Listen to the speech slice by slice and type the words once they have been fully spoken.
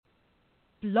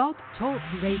Blog Talk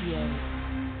Radio.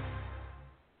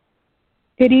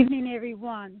 Good evening,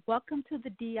 everyone. Welcome to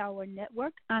the D-Hour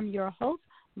Network. I'm your host,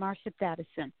 Marsha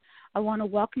Thadison. I want to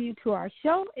welcome you to our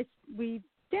show. We've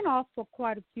been off for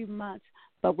quite a few months,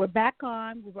 but we're back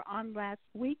on. We were on last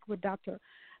week with Dr.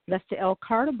 Lester L.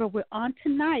 Carter, but we're on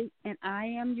tonight, and I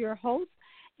am your host,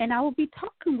 and I will be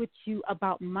talking with you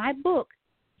about my book,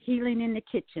 Healing in the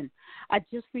Kitchen. I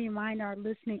just remind our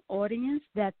listening audience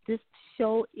that this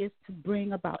show is to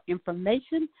bring about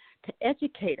information to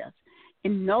educate us.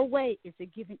 In no way is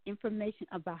it giving information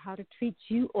about how to treat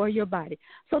you or your body.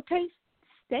 So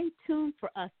stay tuned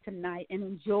for us tonight and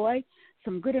enjoy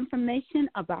some good information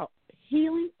about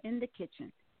healing in the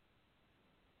kitchen.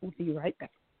 We'll be right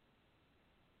back.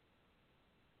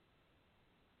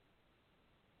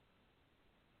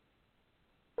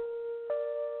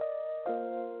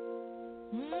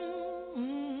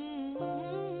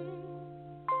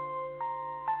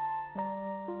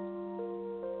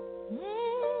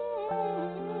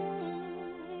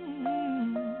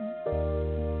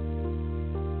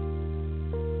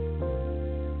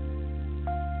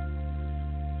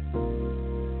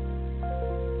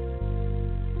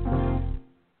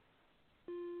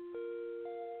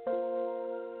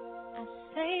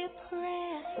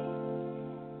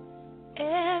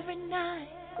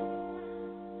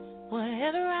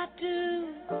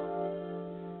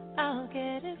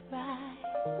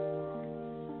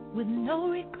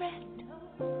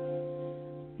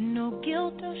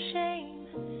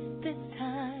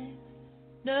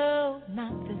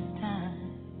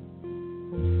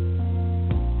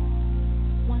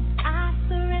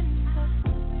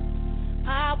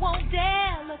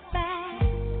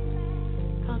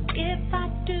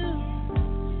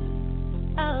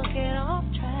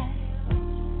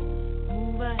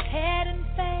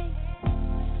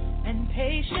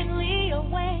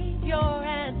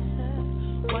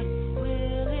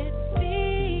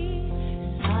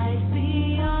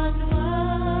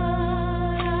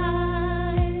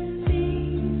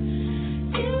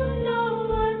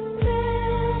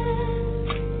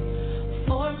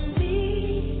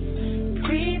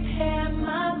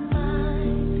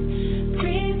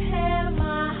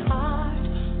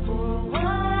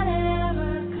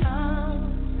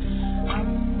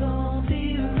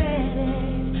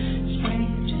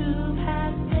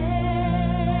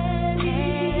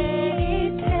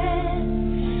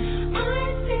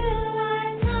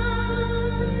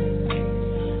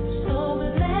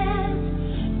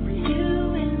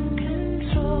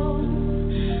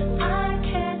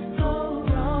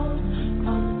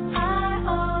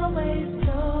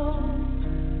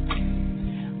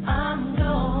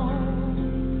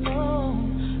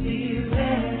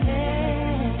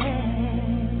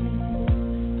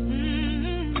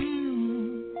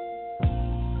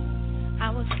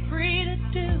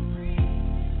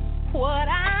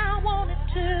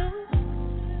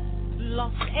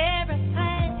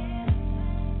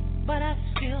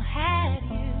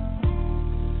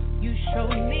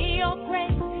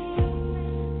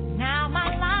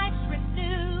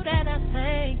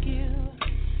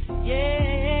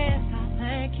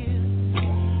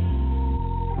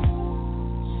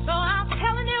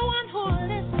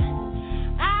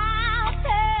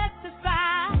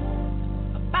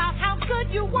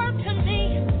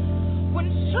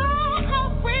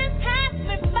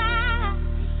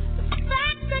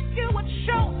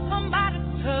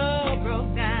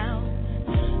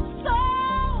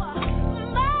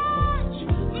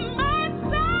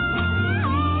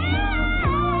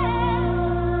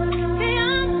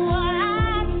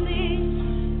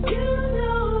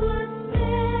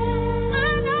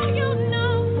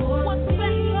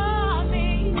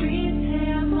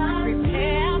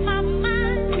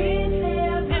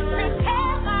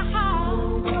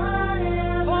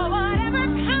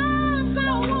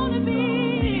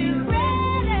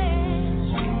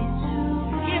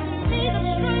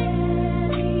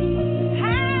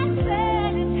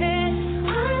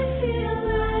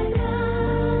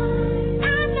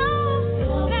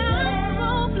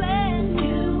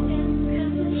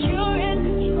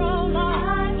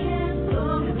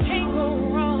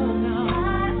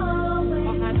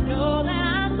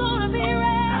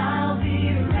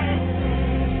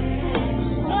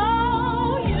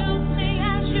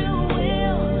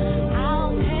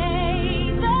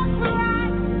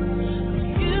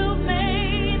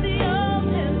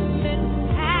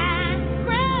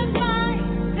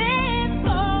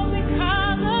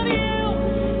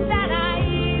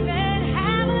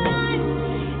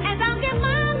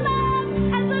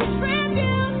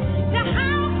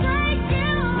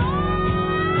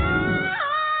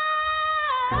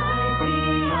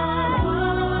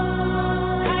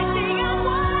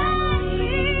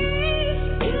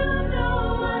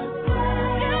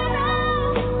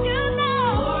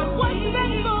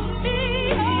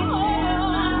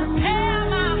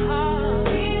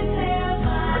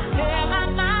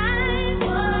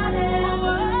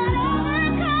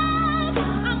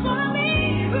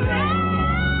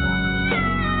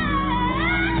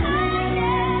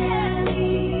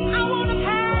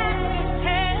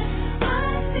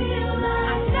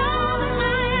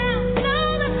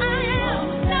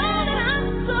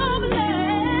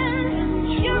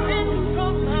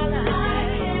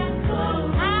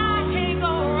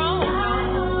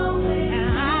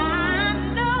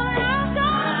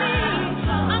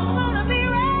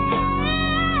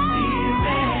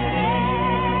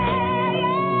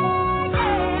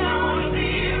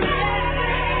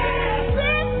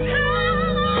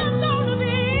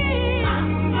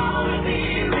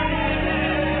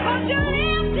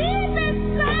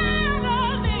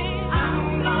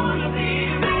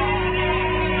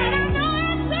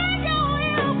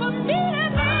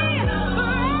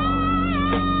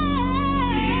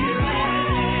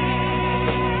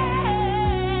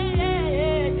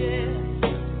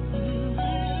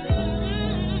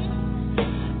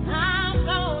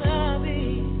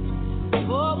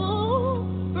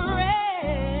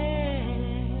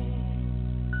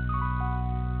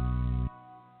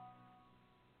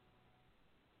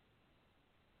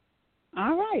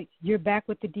 right. You're back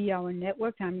with the D Hour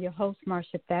Network. I'm your host,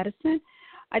 Marsha Thadison.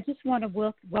 I just want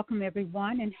to welcome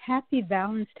everyone and happy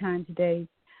Valentine's Day.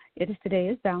 Today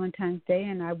is Valentine's Day,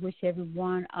 and I wish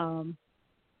everyone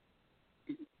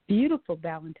beautiful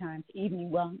Valentine's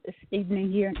evening. Well, this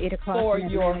evening here at 8 o'clock. For in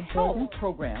Your Atlanta, Health Georgia.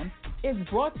 program is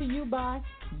brought to you by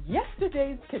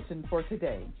Yesterday's Kitchen for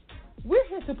Today. We're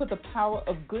here to put the power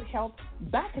of good health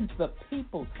back into the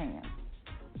people's hands.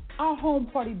 Our home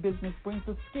party business brings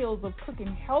the skills of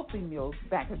cooking healthy meals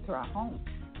back into our homes.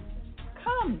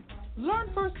 Come, learn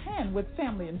firsthand with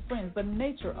family and friends the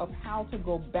nature of how to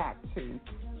go back to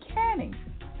canning,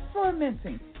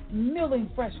 fermenting,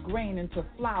 milling fresh grain into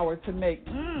flour to make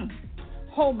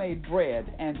homemade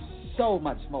bread, and so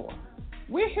much more.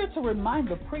 We're here to remind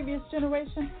the previous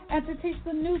generation and to teach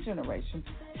the new generation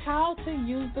how to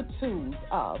use the tools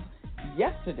of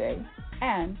yesterday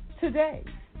and today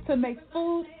to make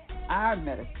food our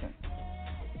medicine.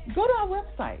 Go to our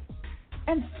website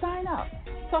and sign up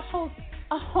to host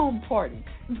a home party,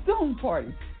 Zoom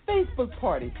party, Facebook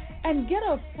party, and get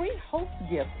a free host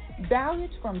gift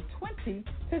valued from $20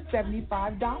 to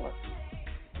 $75.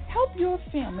 Help your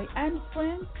family and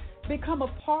friends become a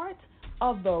part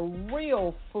of the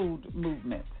real food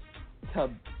movement to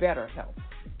better health.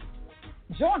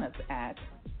 Join us at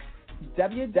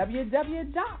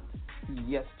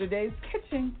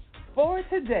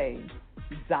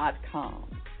www.yesterdayskitchenfortoday.com.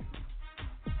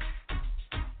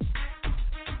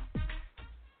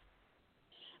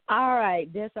 All right,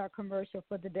 there's our commercial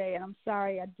for the day, and I'm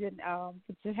sorry I didn't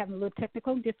just having a little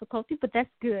technical difficulty, but that's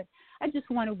good. I just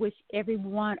want to wish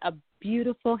everyone a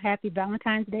beautiful, happy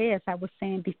Valentine's Day. As I was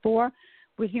saying before,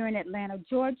 we're here in Atlanta,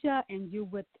 Georgia, and you're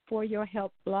with For Your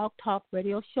Health Blog Talk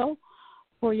Radio Show,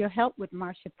 For Your Health with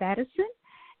Marsha Thadison.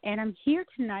 And I'm here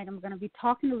tonight. I'm going to be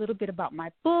talking a little bit about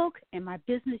my book and my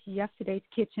business, Yesterday's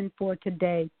Kitchen for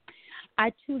Today.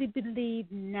 I truly believe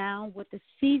now with the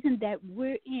season that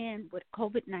we're in with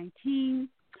COVID-19,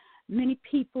 many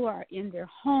people are in their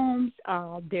homes,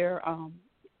 their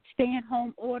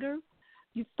stay-at-home order.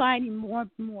 You're finding more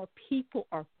and more people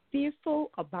are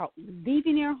fearful about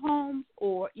leaving their homes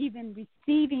or even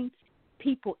receiving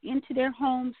people into their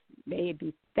homes, may it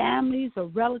be families or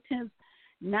relatives.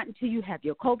 Not until you have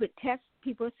your COVID test,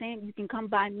 people are saying you can come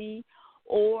by me,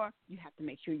 or you have to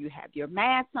make sure you have your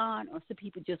mask on, or some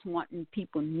people just wanting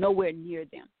people nowhere near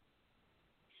them,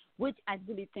 which I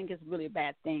really think is really a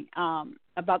bad thing.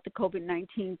 About the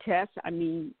COVID-19 test, I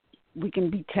mean, we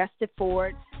can be tested for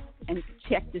it and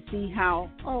check to see how,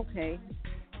 okay,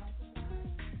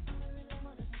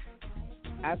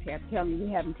 I'm telling you,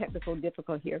 we're having technical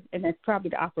difficulty here, and that's probably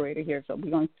the operator here, so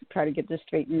we're going to try to get this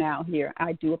straightened out here.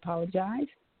 I do apologize.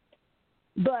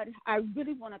 But I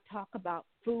really want to talk about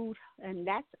food, and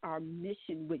that's our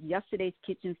mission with Yesterday's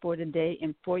Kitchen for Today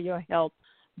and For Your Health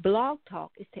Blog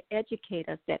Talk, is to educate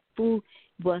us that food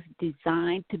was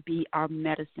designed to be our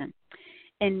medicine.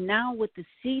 And now with the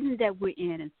season that we're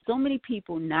in and so many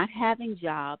people not having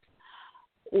jobs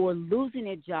or losing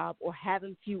their job or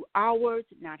having few hours,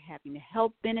 not having the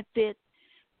health benefits,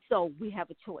 so we have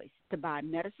a choice to buy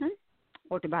medicine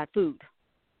or to buy food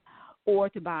or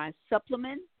to buy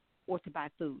supplements or to buy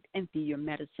food and be your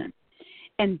medicine.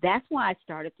 And that's why I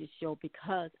started this show,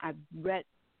 because I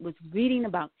was reading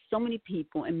about so many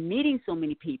people and meeting so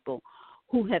many people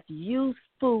who have used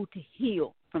food to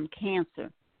heal from cancer,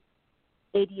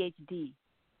 ADHD,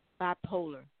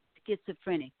 bipolar,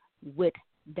 schizophrenic, with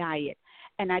diet.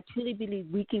 And I truly believe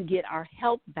we can get our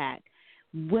health back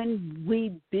when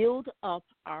we build up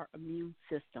our immune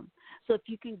system. So if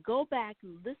you can go back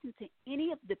and listen to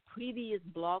any of the previous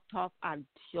Blog Talk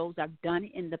shows I've done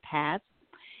in the past,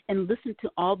 and listen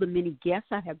to all the many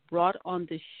guests I have brought on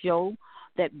the show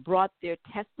that brought their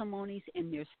testimonies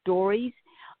and their stories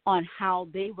on how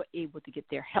they were able to get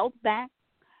their health back,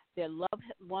 their loved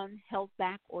one health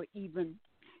back, or even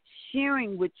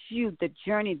sharing with you the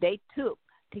journey they took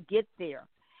to get there.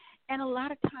 And a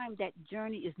lot of times that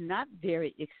journey is not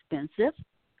very expensive.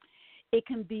 It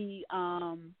can be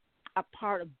a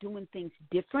part of doing things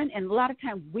different. And a lot of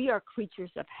times we are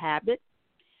creatures of habit.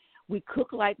 We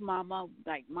cook like mama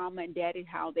and daddy,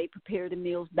 how they prepare the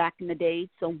meals back in the day.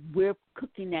 So we're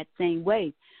cooking that same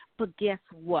way. But guess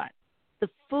what? The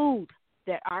food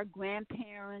that our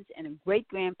grandparents and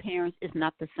great-grandparents is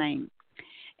not the same.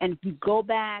 And if you go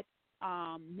back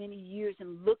many years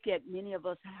and look at many of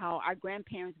us, how our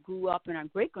grandparents grew up and our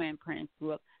great-grandparents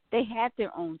grew up, they had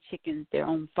their own chickens, their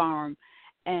own farm,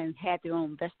 and had their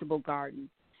own vegetable garden.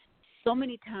 So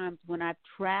many times when I've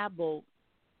traveled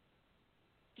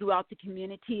throughout the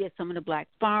community as some of the black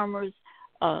farmers,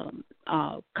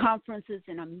 conferences,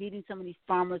 and I'm meeting some of these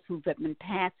farmers who have been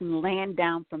passing land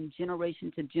down from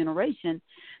generation to generation.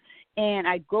 And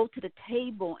I go to the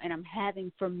table, and I'm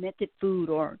having fermented food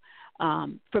or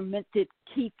fermented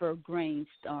kefir grains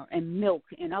and milk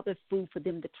and other food for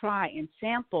them to try and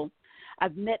sample.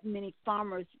 I've met many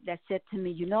farmers that said to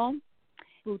me,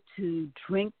 to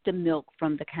drink the milk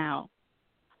from the cow.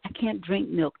 I can't drink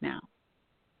milk now.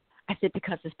 I said,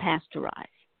 because it's pasteurized.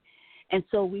 And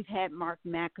so we've had Mark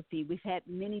McAfee. We've had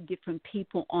many different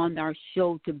people on our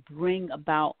show to bring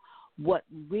about what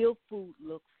real food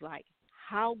looks like,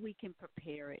 how we can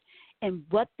prepare it, and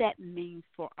what that means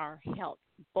for our health,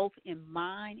 both in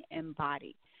mind and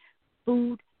body.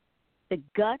 Food, the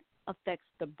gut affects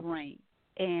the brain.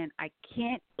 And I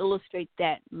can't illustrate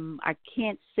that. I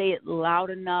can't say it loud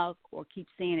enough or keep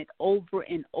saying it over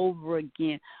and over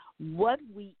again. What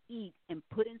we eat and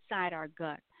put inside our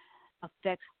gut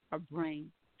affects our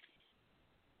brain.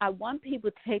 I want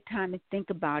people to take time to think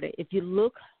about it. If you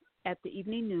look at the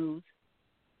evening news,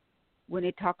 when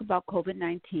they talk about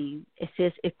COVID-19, it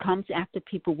says it comes after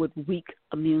people with weak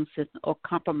immune system or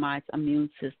compromised immune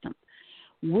system.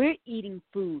 We're eating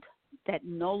food that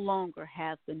no longer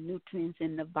has the nutrients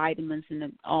and the vitamins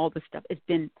and all the stuff. It's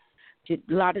been, a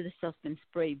lot of the stuff's been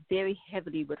sprayed very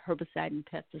heavily with herbicide and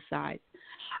pesticides.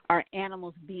 Our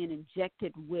animals being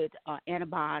injected with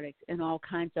antibiotics and all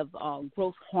kinds of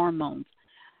growth hormones.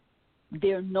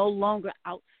 They're no longer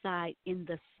outside in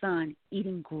the sun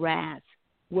eating grass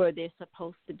where they're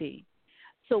supposed to be.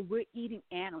 So we're eating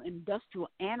industrial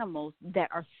animals that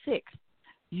are sick.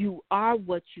 You are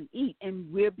what you eat,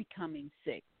 and we're becoming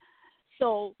sick.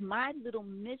 So my little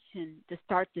mission to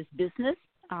start this business,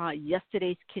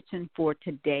 Yesterday's Kitchen for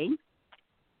Today,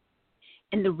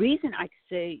 and the reason I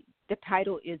say the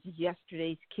title is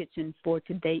Yesterday's Kitchen for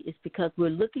Today is because we're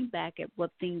looking back at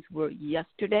what things were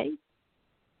yesterday,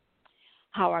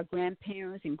 how our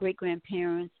grandparents and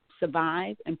great-grandparents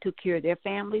survived and took care of their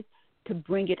families to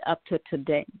bring it up to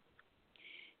today.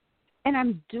 And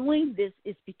I'm doing this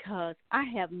is because I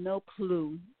have no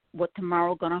clue what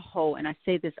tomorrow's going to hold, and I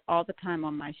say this all the time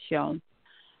on my show,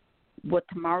 what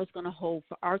tomorrow's going to hold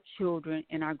for our children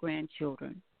and our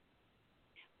grandchildren.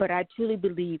 But I truly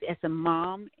believe as a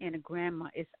mom and a grandma,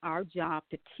 it's our job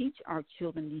to teach our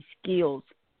children these skills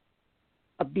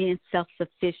of being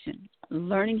self-sufficient,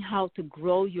 learning how to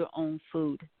grow your own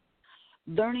food,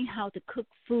 learning how to cook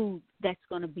food that's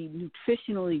going to be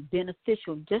nutritionally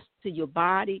beneficial just to your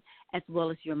body as well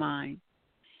as your mind.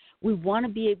 We want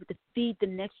to be able to feed the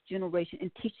next generation and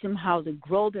teach them how to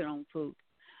grow their own food.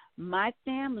 My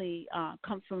family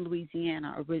comes from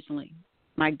Louisiana originally.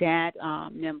 My dad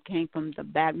came from the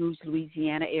Baton Rouge,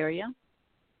 Louisiana area.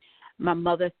 My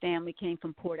mother's family came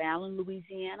from Port Allen,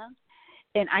 Louisiana.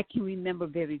 And I can remember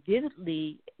very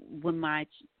vividly when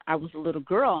I was a little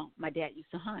girl, my dad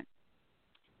used to hunt.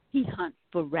 He hunts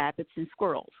for rabbits and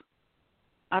squirrels.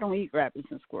 I don't eat rabbits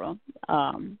and squirrels.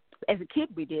 As a kid,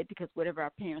 we did because whatever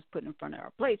our parents put in front of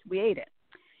our plates, we ate it.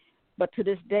 But to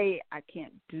this day, I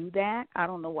can't do that. I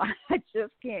don't know why. I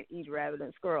just can't eat rabbit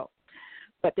and squirrel.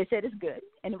 But they said it's good,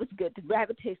 and it was good. The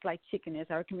rabbit tastes like chicken, as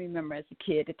I can remember as a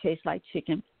kid. It tastes like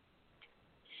chicken.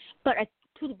 But I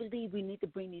truly believe we need to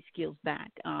bring these skills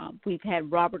back. We've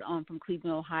had Robert on from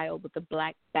Cleveland, Ohio, with the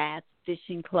Black Bass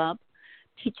Fishing Club,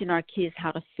 teaching our kids how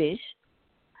to fish.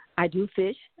 I do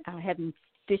fish. I haven't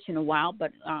fished in a while,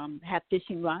 but have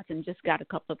fishing rods and just got a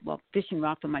couple of fishing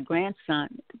rods for my grandson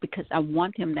because I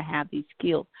want him to have these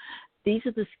skills. These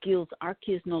are the skills our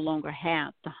kids no longer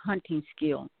have, the hunting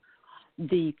skill,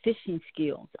 the fishing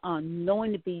skills,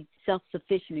 knowing to be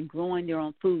self-sufficient and growing their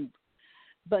own food.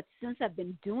 But since I've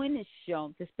been doing this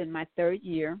show, this has been my third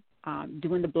year,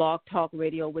 doing the Blog Talk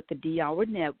Radio with the D Hour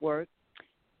Network,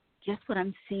 guess what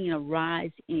I'm seeing a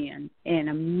rise in, and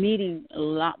I'm meeting a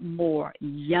lot more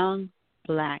young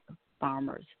Black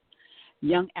farmers,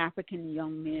 young African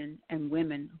young men and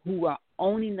women who are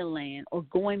owning the land or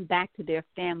going back to their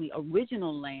family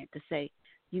original land to say,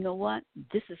 you know what,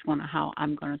 this is how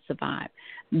I'm going to survive.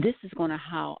 This is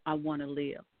how I want to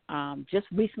live. Just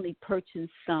recently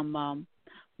purchased some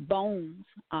bones,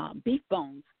 beef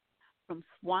bones from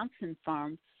Swanson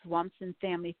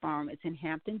Family Farm. It's in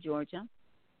Hampton, Georgia.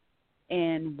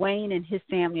 And Wayne and his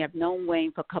family, I've known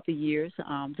Wayne for a couple of years.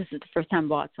 This is the first time I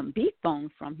bought some beef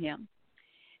bones from him.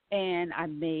 And I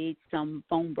made some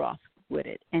bone broth with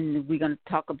it. And we're going to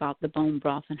talk about the bone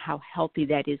broth and how healthy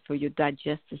that is for your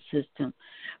digestive system,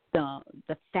 the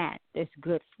fat that's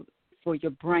good for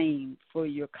your brain, for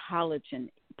your collagen,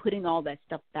 putting all that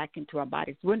stuff back into our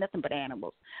bodies. We're nothing but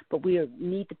animals, but we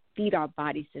need to feed our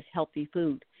bodies this healthy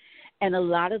food. And a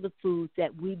lot of the foods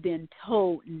that we've been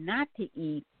told not to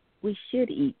eat, we should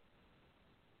eat.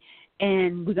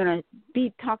 And we're going to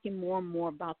be talking more and more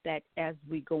about that as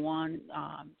we go on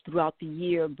throughout the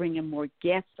year, bringing more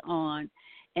guests on.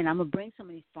 And I'm going to bring some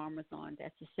of these farmers on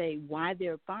that's to say why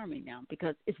they're farming now,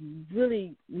 because it's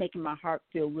really making my heart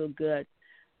feel real good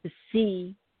to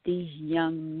see these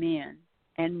young men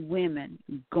and women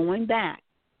going back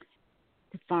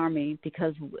to farming,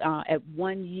 because at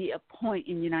one year point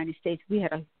in the United States, we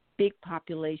had a big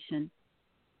population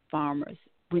farmers.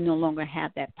 We no longer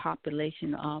have that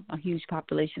population of a huge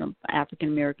population of African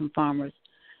American farmers,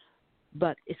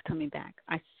 but it's coming back.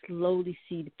 I slowly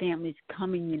see the families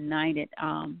coming united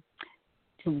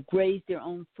to raise their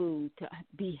own food, to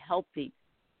be healthy.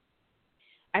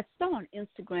 I saw on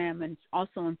Instagram and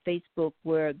also on Facebook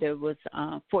where there was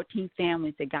 14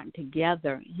 families that got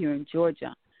together here in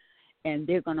Georgia, and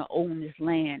they're going to own this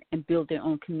land and build their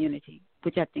own community,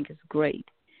 which I think is great.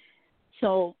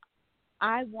 So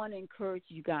I want to encourage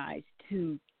you guys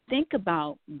to think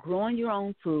about growing your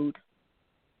own food,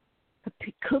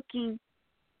 cooking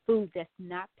food that's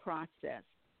not processed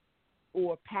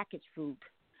or packaged food,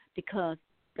 because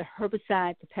the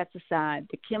herbicide, the pesticide,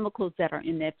 the chemicals that are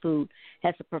in that food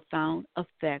has a profound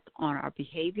effect on our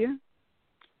behavior,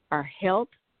 our health,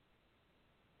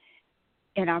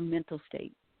 and our mental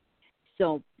state.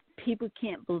 So people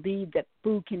can't believe that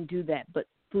food can do that, but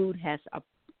food has a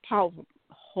powerful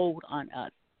hold on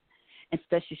us,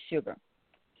 especially sugar.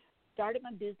 Started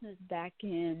my business back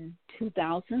in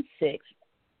 2006,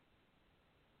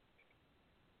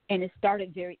 and it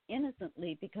started very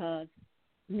innocently because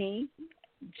me,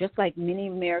 just like many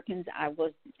Americans,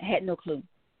 had no clue.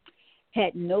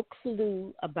 Had no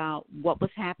clue about what was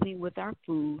happening with our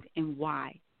food and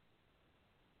why.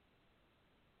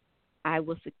 I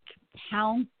was the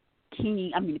pound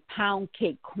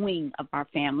cake queen of our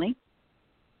family.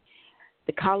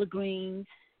 The collard greens,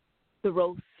 the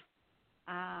roast.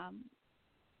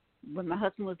 When my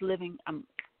husband was living,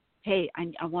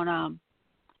 I want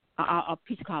a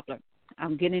peach cobbler.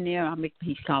 I'm getting there. I'll make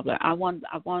peach cobbler. I want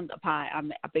a pie.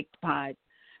 I bake the pie.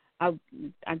 I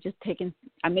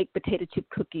make potato chip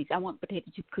cookies. I want potato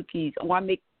chip cookies. Or I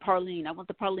make praline. I want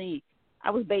the praline. I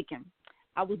was baking.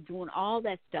 I was doing all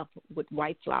that stuff with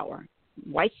white flour,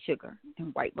 white sugar,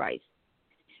 and white rice.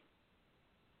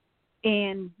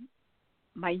 And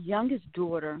my youngest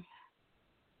daughter,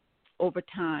 over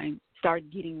time,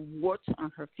 started getting warts on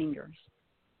her fingers.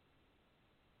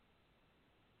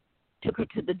 Took her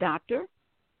to the doctor.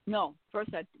 No,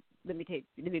 first let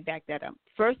me back that up.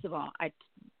 First of all, I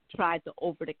tried the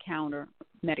over-the-counter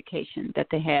medication that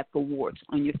they have for warts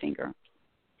on your finger.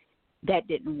 That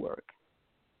didn't work.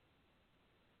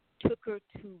 Took her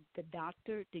to the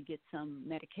doctor to get some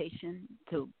medication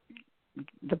to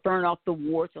burn off the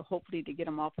warts, or hopefully to get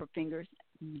them off her fingers.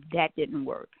 That didn't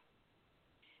work.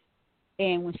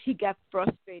 And when she got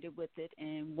frustrated with it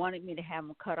and wanted me to have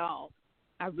them cut off,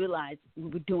 I realized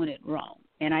we were doing it wrong.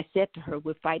 And I said to her,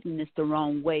 we're fighting this the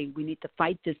wrong way. We need to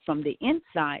fight this from the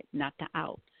inside, not the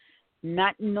out.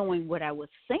 Not knowing what I was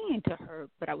saying to her,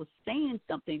 but I was saying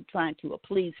something trying to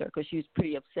please her because she was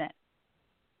pretty upset.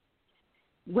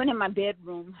 Went in my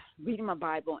bedroom, reading my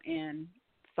Bible, and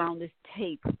found this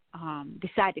tape.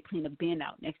 Decided to clean a bin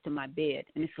out next to my bed,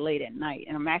 and it's late at night.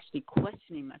 And I'm actually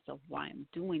questioning myself why I'm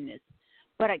doing this.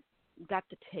 But I got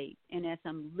the tape, and as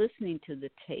I'm listening to the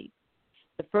tape,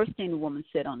 the first thing the woman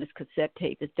said on this cassette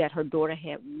tape is that her daughter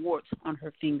had warts on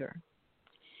her finger.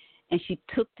 And she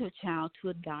took the child to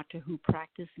a doctor who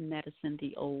practiced medicine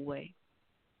the old way.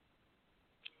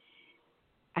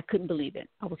 I couldn't believe it.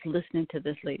 I was listening to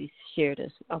this lady share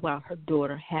this about her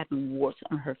daughter having warts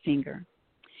on her finger.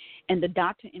 And the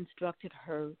doctor instructed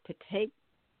her to take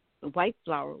the white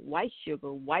flour, white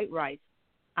sugar, white rice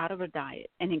out of her diet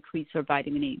and increase her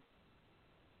vitamin E.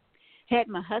 Had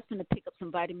my husband to pick up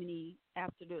some vitamin E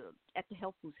at the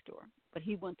health food store, but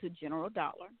he went to General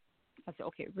Dollar. I said,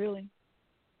 okay, really?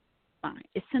 Fine.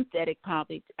 It's synthetic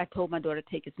probably. I told my daughter to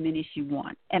take as many as she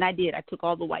wants, and I did. I took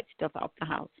all the white stuff out the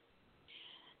house.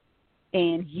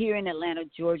 And here in Atlanta,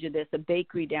 Georgia, there's a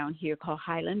bakery down here called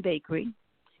Highland Bakery.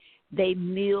 They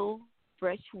mill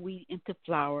fresh wheat into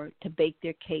flour to bake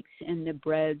their cakes and their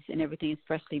breads, and everything is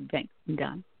freshly baked and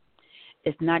done.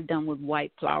 It's not done with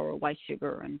white flour, white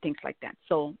sugar, and things like that.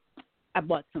 So I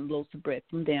bought some loaves of bread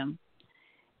from them,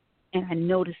 and I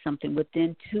noticed something.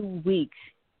 Within 2 weeks,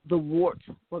 the warts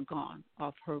were gone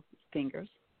off her fingers.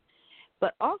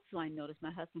 But also I noticed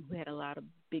my husband, who had a lot of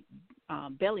big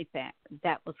belly fat,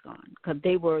 that was gone because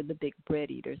they were the big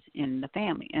bread eaters in the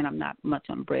family, and I'm not much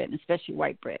on bread, and especially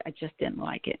white bread. I just didn't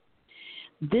like it.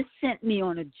 This sent me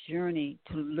on a journey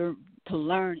to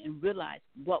learn and realize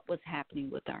what was happening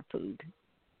with our food.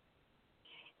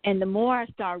 And the more I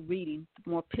started reading, the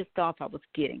more pissed off I was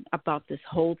getting about this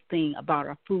whole thing about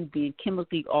our food being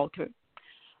chemically altered,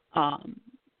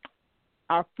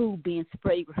 our food being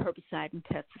sprayed with herbicide and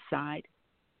pesticide.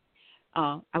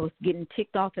 I was getting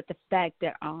ticked off at the fact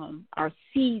that our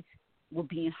seeds were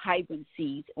being hybrid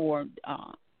seeds or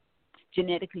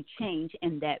genetically changed,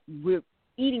 and that we're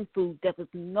eating food that was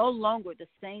no longer the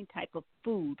same type of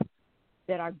food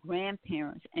that our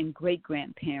grandparents and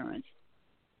great-grandparents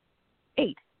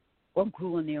ate or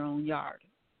grew in their own yard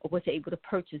or was able to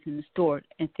purchase in the store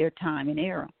at their time and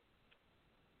era.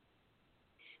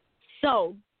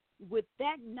 So with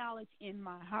that knowledge in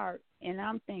my heart, and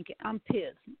I'm thinking, I'm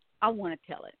pissed, I want to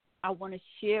tell it. I want to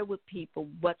share with people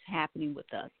what's happening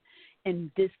with us.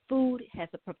 And this food has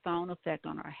a profound effect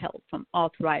on our health, from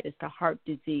arthritis to heart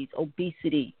disease,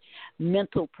 obesity,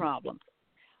 mental problems.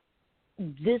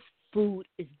 This food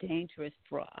is dangerous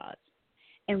for us.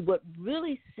 And what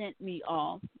really sent me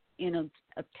off in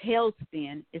a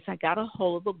tailspin is I got a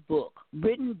hold of a book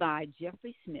written by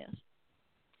Jeffrey Smith.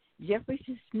 Jeffrey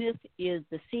Smith is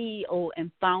the CEO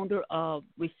and founder of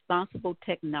Responsible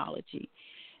Technology,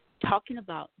 talking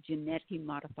about genetically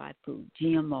modified food,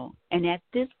 GMO. And at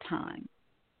this time,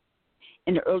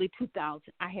 in the early 2000s,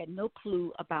 I had no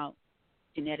clue about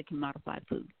genetically modified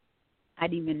food. I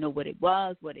didn't even know what it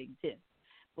was, what it existed.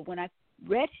 But when I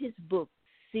read his book,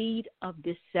 Seed of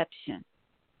Deception,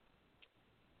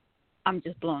 I'm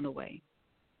just blown away.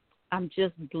 I'm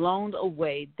just blown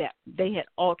away that they had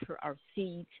altered our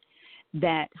seeds,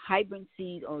 that hybrid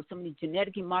seeds or some of the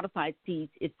genetically modified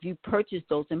seeds, if you purchase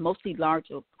those, and mostly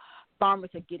larger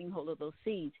farmers are getting hold of those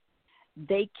seeds,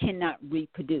 they cannot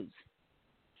reproduce.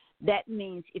 That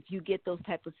means if you get those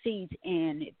type of seeds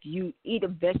and if you eat a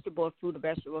vegetable or fruit or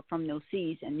vegetable from those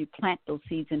seeds and you plant those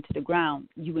seeds into the ground,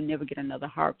 you will never get another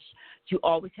harvest. You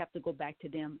always have to go back to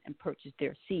them and purchase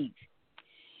their seeds.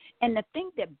 And the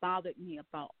thing that bothered me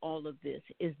about all of this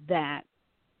is that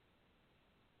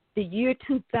the year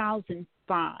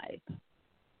 2005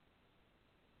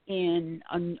 in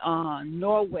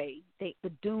Norway,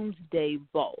 the Doomsday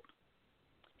Vault,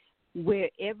 where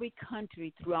every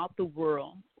country throughout the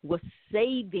world was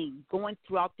saving, going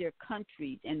throughout their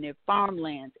countries and their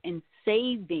farmlands and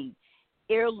saving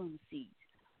heirloom seeds,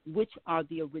 which are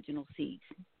the original seeds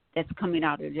that's coming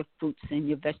out of your fruits and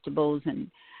your vegetables and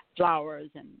flowers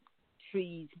and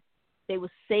trees. They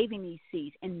were saving these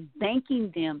seeds and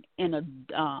banking them in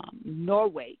a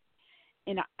Norway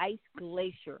in an ice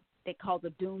glacier they call the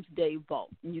Doomsday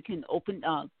Vault. And you can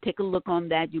take a look on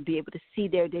that. You'll be able to see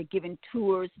there. They're giving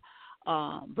tours,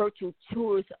 virtual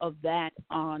tours of that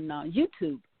on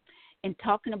YouTube, and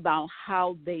talking about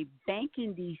how they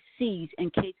banking these seeds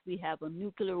in case we have a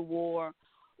nuclear war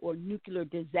or nuclear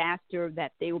disaster,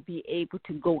 that they will be able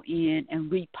to go in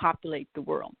and repopulate the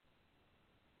world.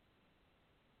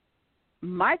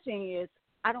 My thing is,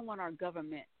 I don't want our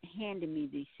government handing me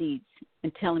these seeds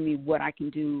and telling me what I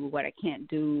can do, what I can't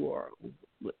do, or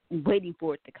waiting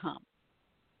for it to come.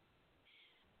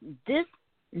 This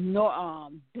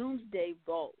Doomsday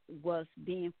Vault was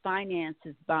being financed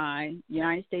by the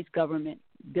United States government,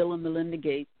 Bill and Melinda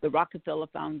Gates, the Rockefeller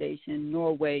Foundation,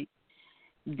 Norway.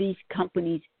 These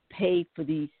companies pay for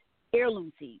these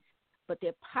heirloom seeds, but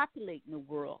they're populating the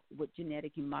world with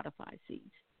genetically modified seeds.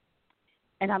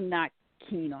 And I'm not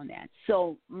keen on that.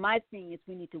 So my thing is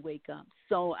we need to wake up.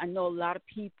 So I know a lot of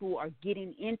people are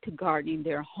getting into gardening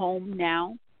their home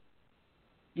now.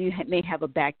 You may have a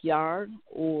backyard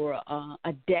or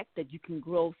a deck that you can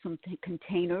grow some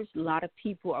containers. A lot of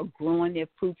people are growing their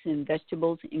fruits and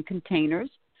vegetables in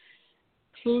containers.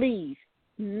 Please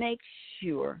make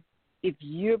sure if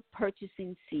you're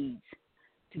purchasing seeds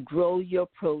to grow your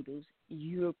produce,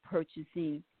 you're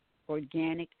purchasing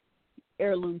organic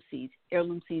heirloom seeds,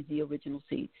 the original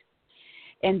seeds.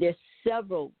 And there's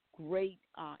several great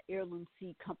heirloom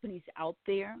seed companies out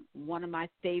there. One of my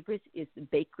favorites is the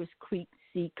Baker's Creek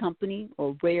Seed Company,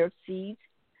 or Rare Seeds.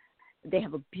 They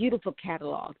have a beautiful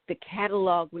catalog. The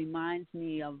catalog reminds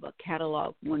me of a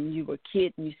catalog when you were a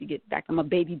kid and used to get back. I'm a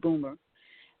baby boomer.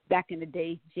 Back in the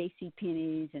day,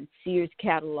 JCPenney's and Sears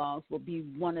catalogs will be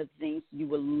one of the things you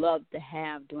would love to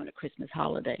have during a Christmas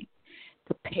holiday,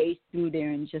 to pace through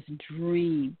there and just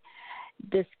dream.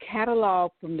 This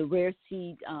catalog from the Rare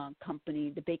Seed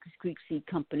Company, the Baker's Creek Seed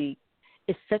Company,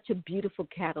 is such a beautiful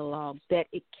catalog that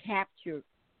it captured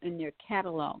in their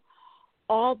catalog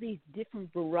all these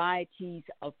different varieties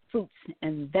of fruits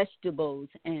and vegetables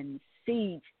and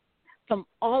seeds from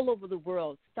all over the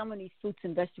world. Some of these fruits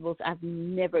and vegetables I've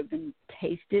never even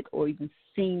tasted or even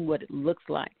seen what it looks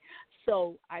like.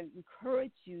 So I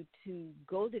encourage you to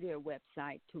go to their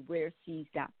website, to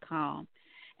rareseeds.com,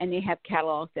 and they have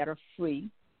catalogs that are free,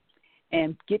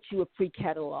 and get you a free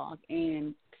catalog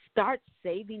and start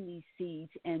saving these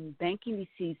seeds and banking these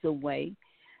seeds away,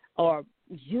 or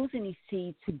using these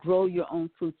seeds to grow your own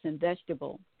fruits and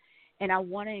vegetables. And I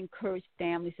want to encourage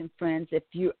families and friends, if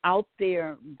you're out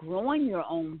there growing your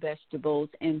own vegetables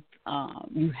and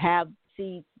you have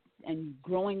seeds and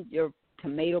growing your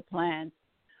tomato plants,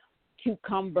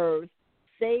 cucumbers,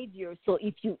 so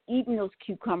if you've eaten those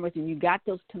cucumbers and you got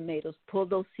those tomatoes, pull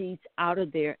those seeds out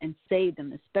of there and save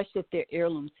them, especially if they're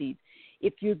heirloom seeds.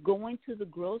 If you're going to the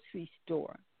grocery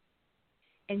store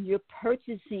and you're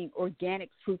purchasing organic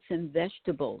fruits and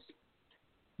vegetables,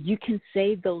 you can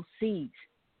save those seeds.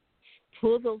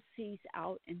 Pull those seeds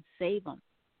out and save them,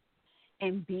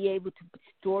 and be able to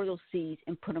store those seeds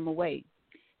and put them away.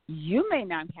 You may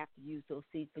not have to use those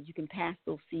seeds, but you can pass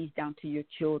those seeds down to your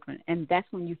children. And that's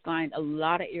when you find a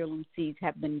lot of heirloom seeds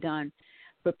have been done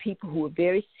for people who are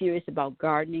very serious about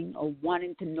gardening or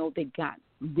wanting to know they got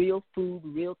real food,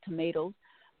 real tomatoes.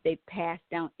 They pass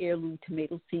down heirloom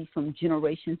tomato seeds from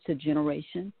generation to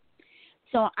generation.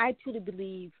 So I truly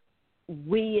believe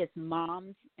we as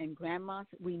moms and grandmas,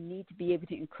 we need to be able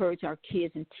to encourage our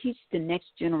kids and teach the next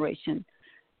generation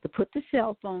to put the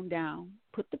cell phone down,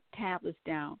 put the tablets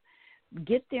down,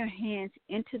 get their hands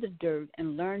into the dirt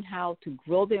and learn how to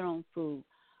grow their own food,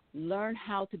 learn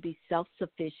how to be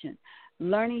self-sufficient,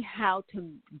 learning how to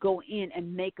go in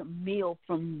and make a meal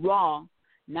from raw,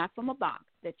 not from a box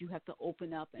that you have to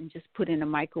open up and just put in a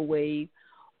microwave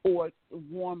or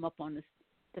warm up on the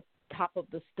top of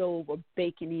the stove or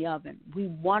bake in the oven. We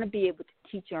want to be able to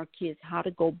teach our kids how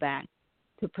to go back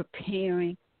to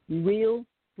preparing real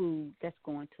food that's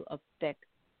going to affect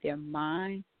their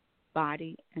mind,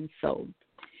 body, and soul.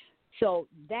 So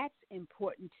that's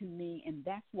important to me, and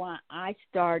that's why I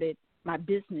started my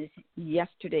business,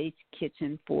 Yesterday's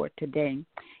Kitchen for Today,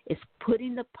 is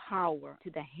putting the power to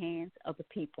the hands of the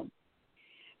people.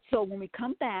 So when we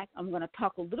come back, I'm going to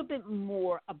talk a little bit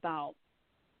more about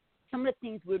some of the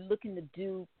things we're looking to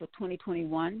do for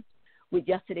 2021 with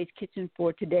Yesterday's Kitchen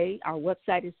for Today. Our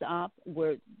website is up.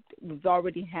 We've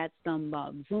already had some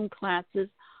Zoom classes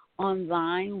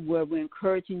online where we're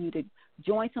encouraging you to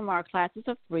join. Some of our classes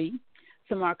are free.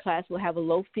 Some of our classes will have a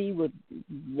low fee,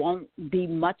 won't be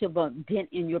much of a dent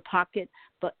in your pocket,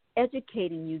 but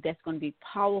educating you that's going to be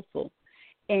powerful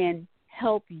and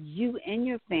help you and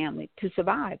your family to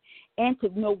survive and to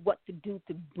know what to do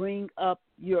to bring up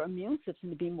your immune system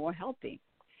to be more healthy.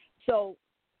 So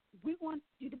we want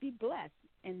you to be blessed,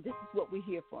 and this is what we're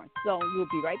here for. So we'll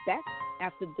be right back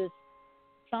after this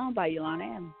song by Yolanda,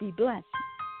 and be blessed.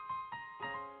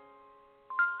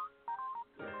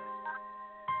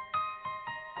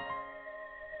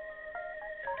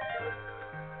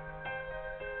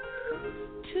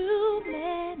 Too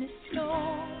many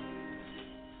storms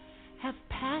have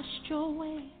passed your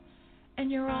way, and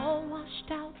you're all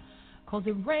washed out, 'cause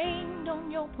it rained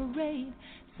on your parade.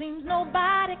 Seems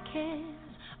nobody cares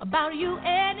about you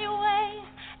anyway.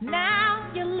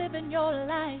 Now you're living your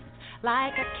life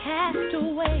like a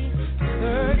castaway.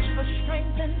 Search for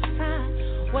strength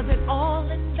inside, was it all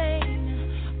in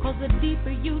vain? 'Cause the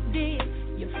deeper you dig,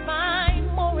 you find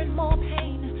more and more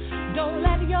pain. Don't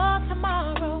let your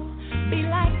tomorrow be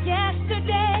like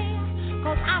yesterday,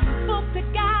 'cause I spoke to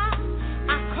God,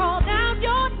 I called out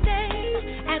your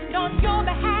name, and on your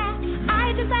behalf,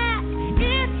 I just asked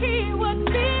if He would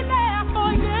be there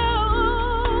for you.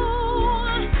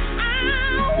 I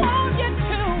want you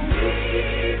to be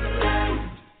blessed.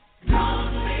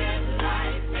 Don't live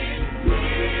life in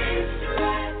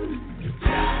misery.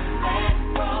 Just let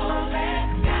go, let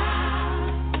God.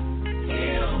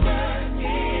 He'll work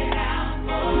it out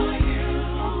for you.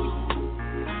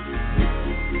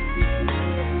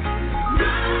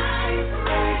 I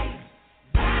pray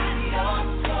that your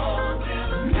soul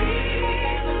will be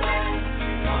blessed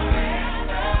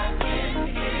forever in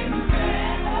His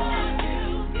presence. You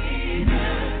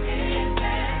deserve His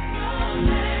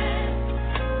excellence.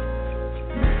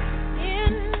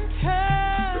 Enter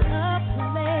a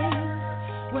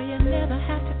place where you never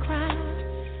have to cry,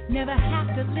 never have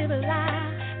to live a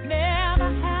lie, never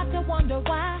have to wonder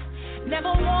why,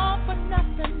 never want for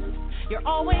nothing. You're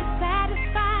always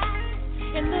satisfied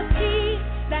in the peace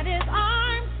that His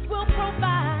arms will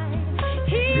provide.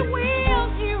 He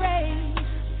will erase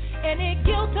any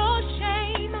guilt or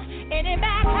shame, any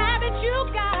bad habit you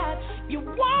got. You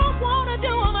won't want to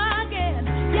do them again.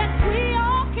 Yes, we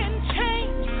all can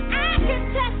change. I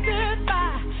can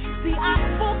testify. See,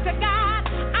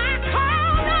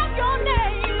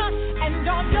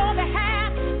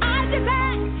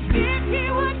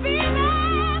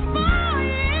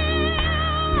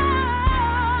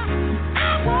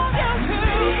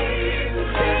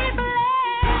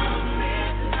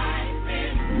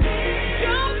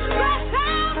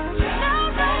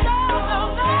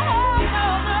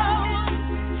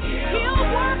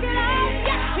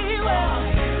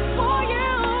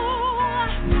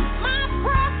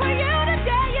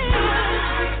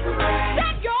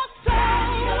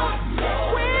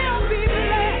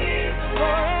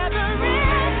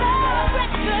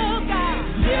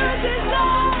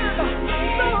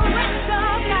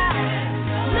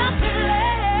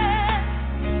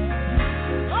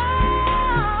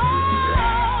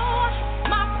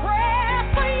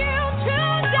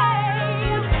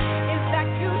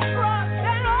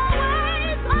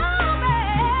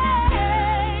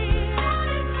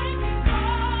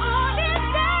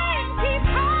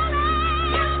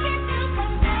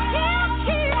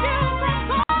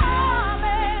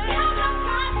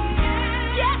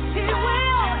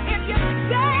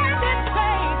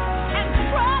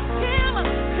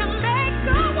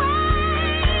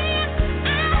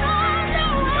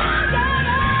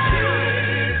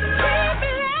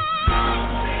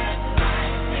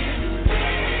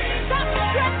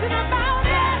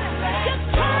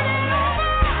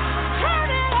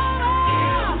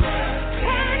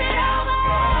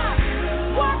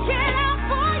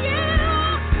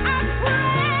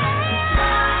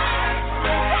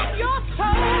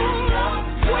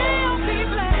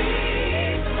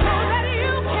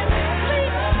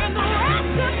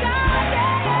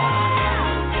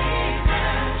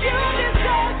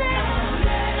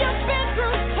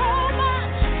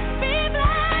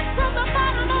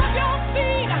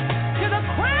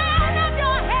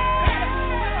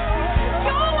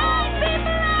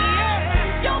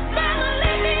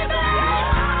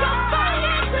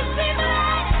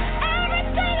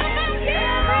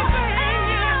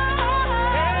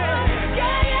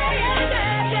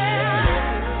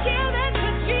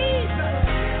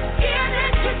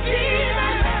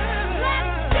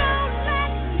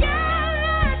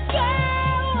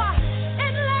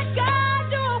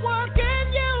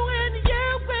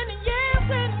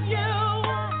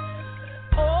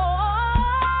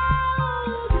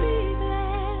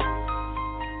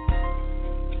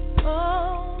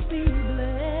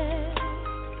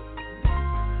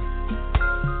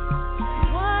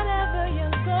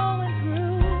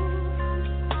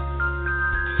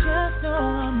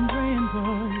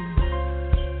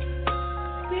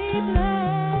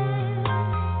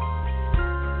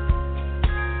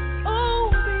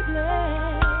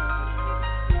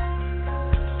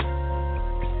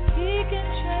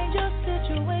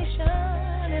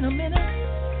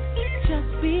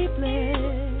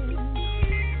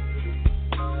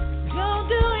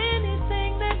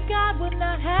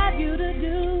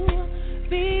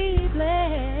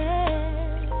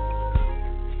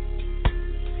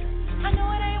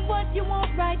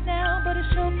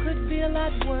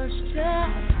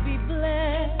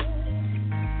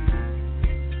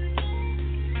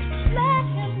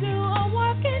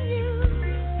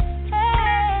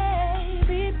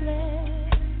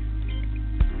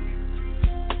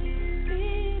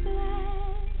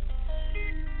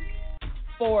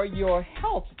 for Your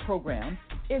Health program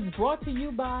is brought to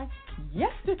you by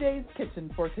Yesterday's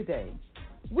Kitchen for Today.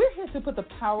 We're here to put the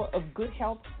power of good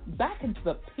health back into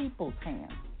the people's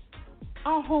hands.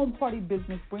 Our home party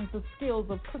business brings the skills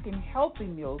of cooking healthy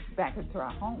meals back into our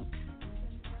homes.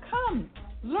 Come,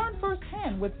 learn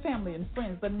firsthand with family and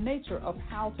friends the nature of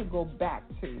how to go back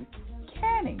to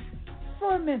canning,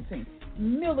 fermenting,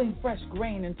 milling fresh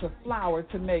grain into flour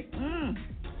to make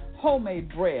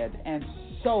homemade bread, and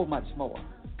so much more.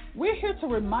 We're here to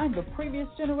remind the previous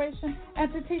generation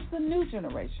and to teach the new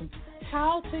generation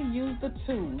how to use the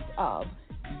tools of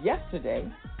yesterday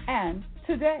and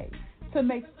today to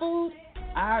make food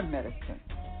our medicine.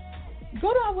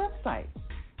 Go to our website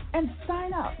and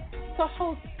sign up to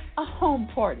host a home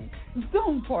party,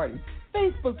 Zoom party,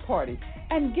 Facebook party,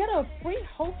 and get a free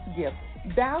host gift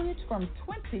valued from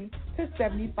 $20 to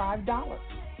 $75.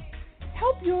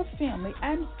 Help your family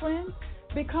and friends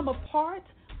become a part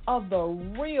of the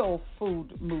real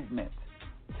food movement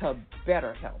to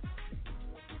better health.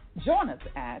 Join us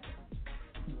at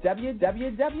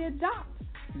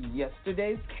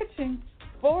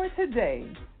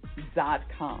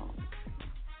www.yesterdayskitchenfortoday.com.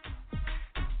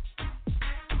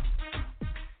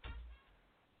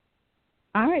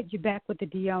 All right, you're back with the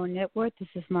D-Hour Network. This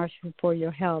is Marsha for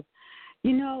Your Health.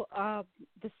 You know,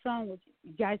 the song,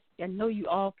 you guys, I know you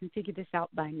all can figure this out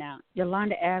by now.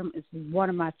 Yolanda Adams is one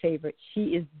of my favorites. She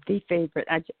is the favorite.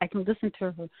 I can listen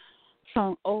to her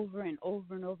song over and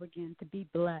over and over again, to be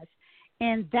blessed.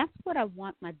 And that's what I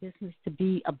want my business to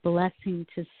be, a blessing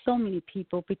to so many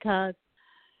people, because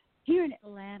here in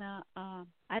Atlanta,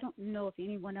 I don't know if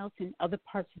anyone else in other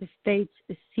parts of the states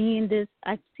is seeing this.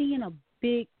 I've seen a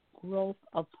big growth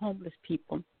of homeless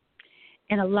people.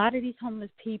 And a lot of these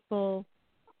homeless people,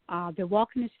 they're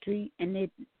walking the street and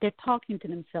they're talking to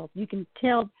themselves. You can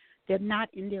tell they're not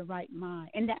in their right mind.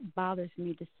 And that bothers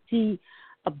me, to see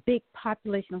a big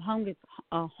population of homeless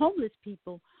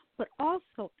people, but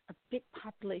also a big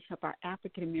population of our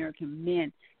African-American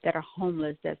men that are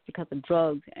homeless. That's because of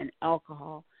drugs and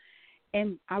alcohol.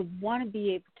 And I want to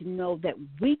be able to know that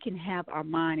we can have our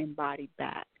mind and body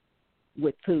back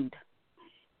with food,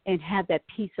 and have that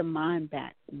peace of mind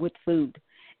back with food.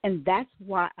 And that's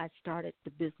why I started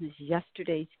the business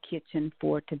Yesterday's Kitchen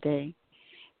for Today,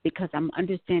 because I'm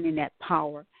understanding that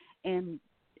power. And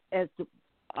as the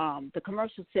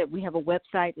commercial said, we have a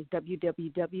website. It's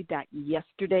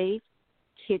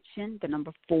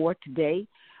www.yesterdayskitchen4today.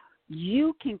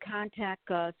 You can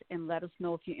contact us and let us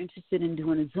know if you're interested in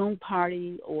doing a Zoom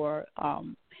party or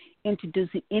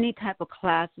introducing any type of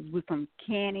classes. We're from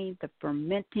canning, the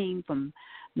fermenting, from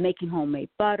making homemade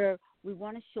butter. We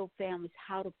want to show families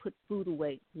how to put food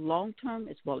away long-term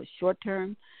as well as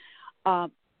short-term.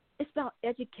 It's about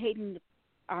educating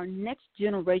our next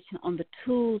generation on the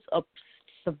tools of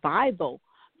survival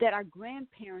that our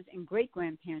grandparents and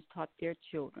great-grandparents taught their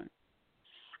children.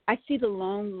 I see the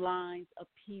long lines of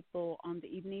people on the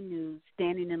evening news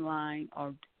standing in line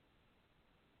or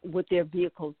with their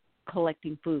vehicles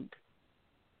collecting food.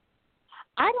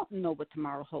 I don't know what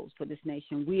tomorrow holds for this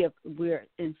nation. We're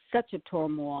in such a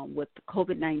turmoil with the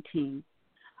COVID-19,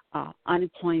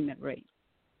 unemployment rate,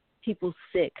 people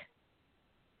sick.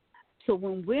 So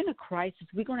when we're in a crisis,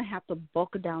 we're going to have to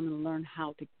buckle down and learn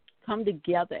how to come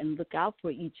together and look out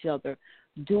for each other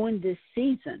during this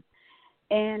season.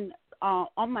 And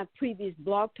on my previous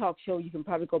blog talk show, you can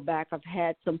probably go back, I've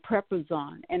had some preppers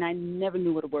on, and I never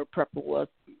knew what a word prepper was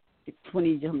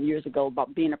 20 years ago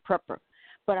about being a prepper.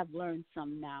 But I've learned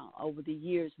some now over the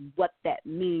years what that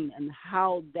means and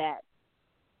how that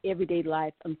everyday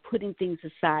life and putting things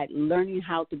aside, learning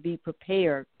how to be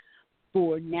prepared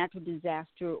for natural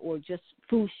disaster or just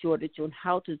food shortage, on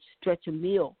how to stretch a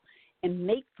meal and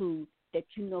make food that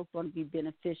you know is going to be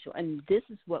beneficial. And this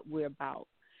is what we're about,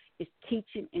 is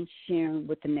teaching and sharing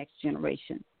with the next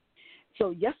generation. So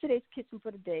Yesterday's Kitchen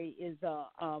for Today is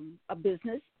a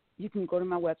business. You can go to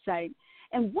my website.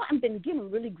 And I've been getting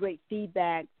really great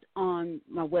feedback on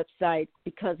my website,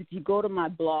 because if you go to my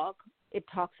blog, it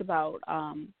talks about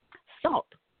salt.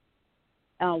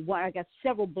 I got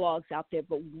several blogs out there,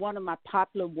 but one of my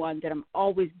popular ones that I'm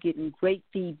always getting great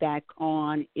feedback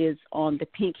on is on the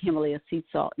pink Himalaya sea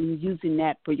salt, and using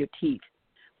that for your teeth,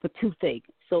 for toothache.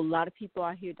 So a lot of people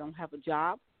out here don't have a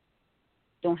job,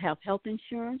 don't have health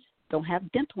insurance, don't have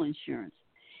dental insurance.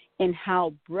 And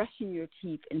how brushing your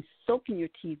teeth and soaking your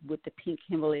teeth with the pink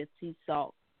Himalaya sea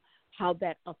salt, how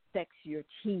that affects your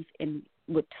teeth and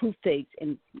with toothaches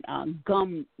and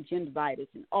gum gingivitis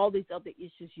and all these other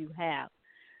issues you have.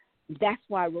 that's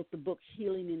why I wrote the book,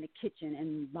 Healing in the Kitchen.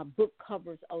 And my book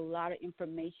covers a lot of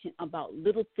information about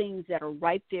little things that are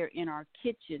right there in our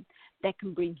kitchen that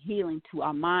can bring healing to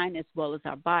our mind as well as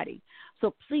our body.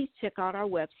 So please check out our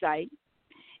website,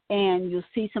 and you'll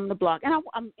see some of the blog. And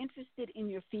I'm interested in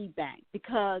your feedback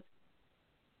because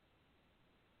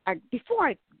before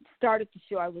I started the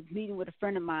show, I was meeting with a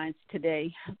friend of mine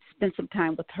today, spent some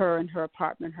time with her in her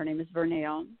apartment. Her name is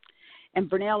Vernell. And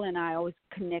Vernell and I always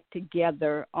connect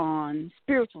together on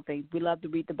spiritual things. We love to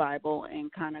read the Bible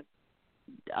and kind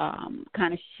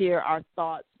of share our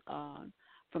thoughts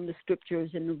from the scriptures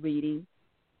and the reading.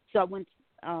 So I went.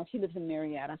 She lives in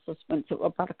Marietta, so I spent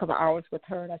about a couple of hours with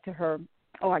her. And I told her,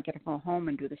 I got to go home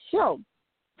and do the show.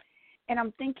 And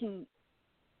I'm thinking,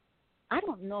 I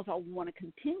don't know if I want to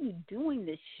continue doing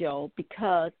this show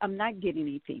because I'm not getting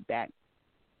any feedback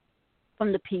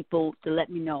from the people to let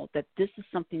me know that this is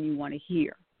something you want to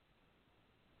hear.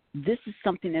 This is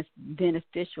something that's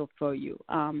beneficial for you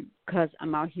because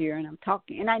I'm out here and I'm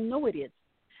talking. And I know it is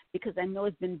because I know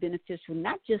it's been beneficial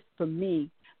not just for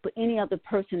me, but any other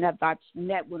person that I've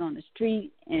met with on the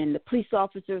street and the police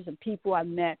officers and people I've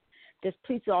met. There's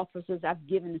police officers I've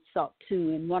given the salt to,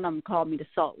 and one of them called me the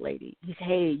salt lady. He said,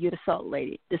 hey, you're the salt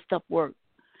lady. This stuff works.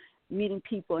 Meeting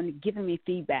people and giving me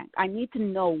feedback. I need to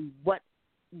know what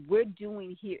we're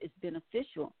doing here is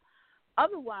beneficial.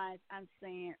 Otherwise, I'm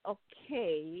saying,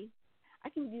 okay, I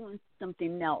can be doing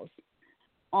something else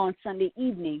on Sunday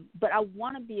evening, but I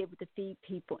want to be able to feed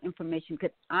people information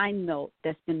because I know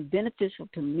that's been beneficial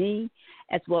to me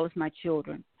as well as my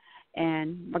children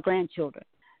and my grandchildren.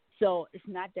 So it's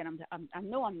not that I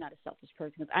know I'm not a selfish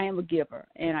person because I am a giver,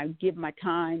 and I give my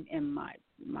time and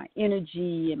my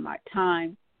energy and my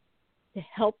time to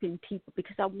helping people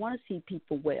because I want to see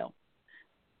people well.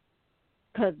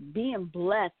 Because being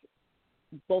blessed,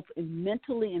 both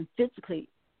mentally and physically,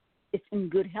 it's in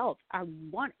good health. I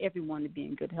want everyone to be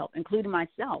in good health, including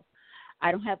myself.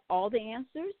 I don't have all the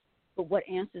answers, but what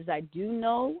answers I do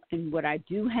know and what I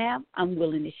do have, I'm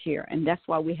willing to share. And that's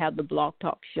why we have the Blog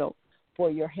Talk Show for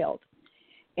your health.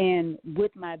 And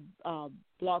with my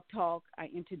Blog Talk, I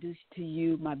introduce to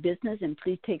you my business, and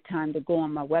please take time to go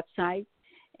on my website.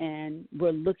 And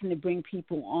we're looking to bring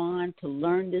people on to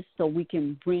learn this so we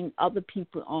can bring other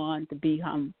people on to be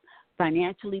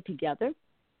financially together,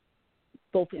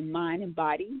 both in mind and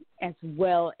body, as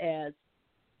well as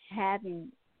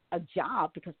having a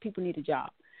job because people need a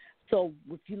job. So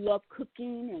if you love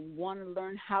cooking and want to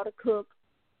learn how to cook,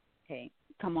 hey,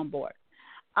 come on board.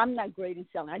 I'm not great in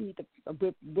selling.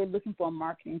 We're looking for a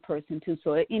marketing person too.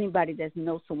 So anybody that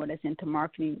knows someone that's into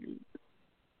marketing,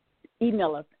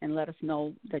 email us and let us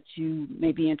know that you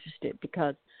may be interested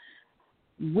because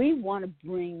we want to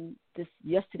bring this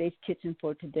yesterday's kitchen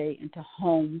for today into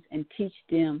homes and teach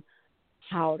them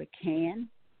how to can,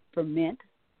 ferment,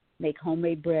 make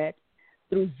homemade bread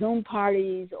through Zoom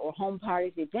parties or home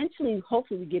parties. Eventually,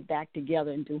 hopefully, we get back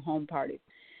together and do home parties.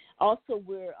 Also,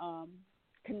 we're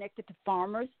connected to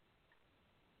farmers.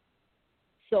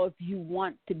 So if you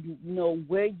want to know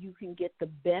where you can get the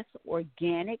best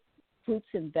organic fruits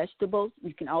and vegetables,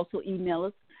 you can also email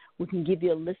us. We can give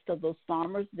you a list of those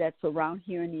farmers that's around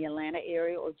here in the Atlanta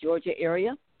area or Georgia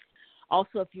area.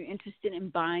 Also, if you're interested in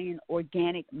buying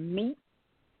organic meat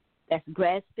that's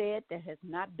grass-fed, that has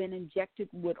not been injected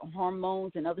with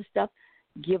hormones and other stuff,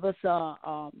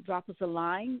 drop us a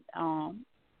line on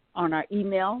our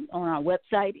email, on our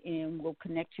website, and we'll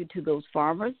connect you to those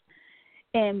farmers.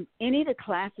 And any of the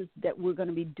classes that we're going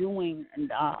to be doing,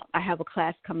 I have a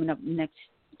class coming up next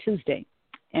Tuesday,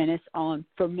 and it's on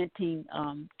fermenting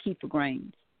kefir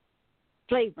grains.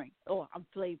 Flavoring. I'm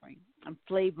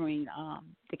flavoring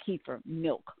the kefir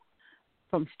milk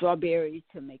from strawberries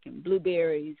to making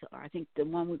blueberries. I think the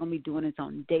one we're going to be doing is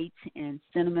on dates and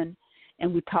cinnamon.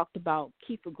 And we talked about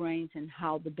kefir grains and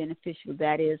how the beneficial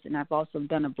that is, and I've also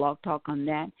done a blog talk on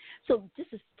that. So this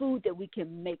is food that we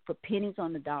can make for pennies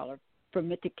on the dollar,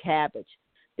 fermented cabbage,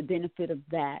 the benefit of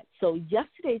that. So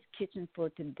yesterday's kitchen for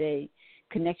today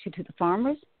connects you to the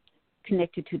farmers,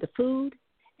 connects you to the food,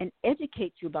 and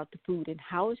educates you about the food and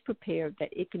how it's prepared that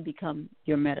it can become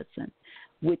your medicine,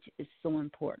 which is so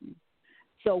important.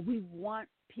 So we want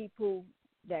people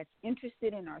that's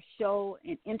interested in our show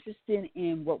and interested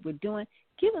in what we're doing,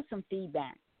 give us some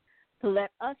feedback to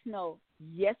let us know,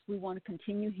 yes, we want to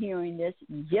continue hearing this.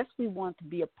 Yes, we want to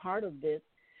be a part of this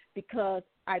because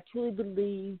I truly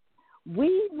believe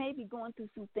we may be going through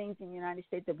some things in the United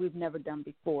States that we've never done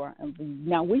before. And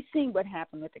now we've seen what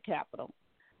happened with the Capitol,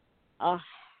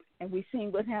 and we've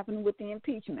seen what happened with the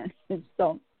impeachment. And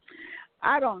so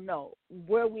I don't know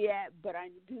where we at, but I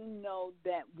do know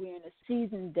that we're in a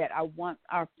season that I want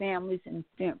our families and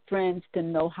friends to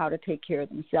know how to take care of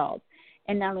themselves.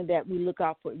 And not only that, we look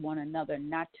out for one another,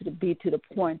 not to be to the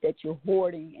point that you're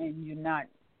hoarding and you're not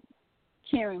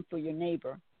caring for your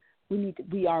neighbor.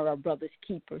 We are our brother's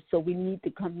keeper. So we need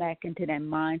to come back into that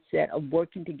mindset of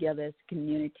working together as a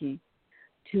community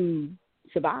to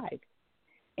survive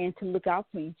and to look out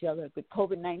for each other. With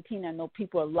COVID-19, I know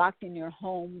people are locked in their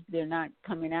homes. They're not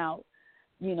coming out.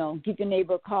 You know, give your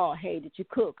neighbor a call. Hey, did you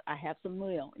cook? I have some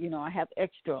meal. You know, I have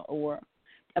extra. Or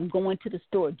I'm going to the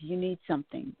store. Do you need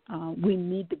something? We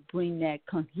need to bring that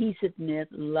cohesiveness,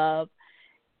 love,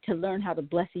 to learn how to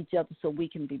bless each other so we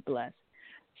can be blessed.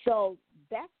 So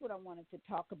that's what I wanted to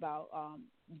talk about.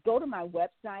 Go to my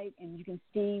website, and you can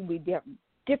see we have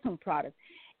different products.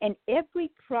 And every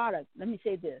product, let me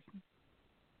say this,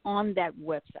 on that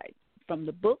website, from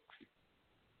the books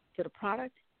to the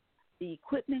product, the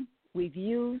equipment we've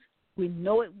used, we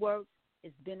know it works,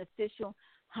 it's beneficial.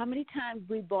 How many times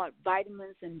we bought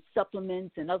vitamins and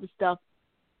supplements and other stuff,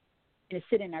 and it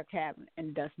sits in our cabinet and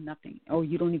it does nothing, or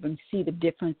you don't even see the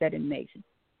difference that it makes.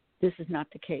 This is not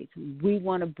the case. We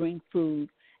want to bring food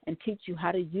and teach you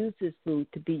how to use this food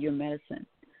to be your medicine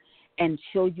and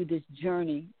show you this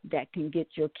journey that can get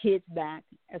your kids back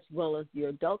as well as your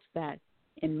adults back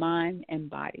in mind and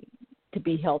body to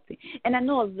be healthy. And I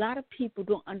know a lot of people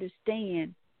don't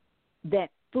understand that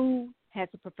food has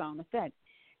a profound effect.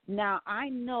 Now, I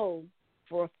know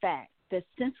for a fact that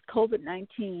since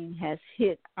COVID-19 has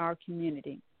hit our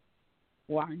community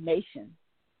or our nation,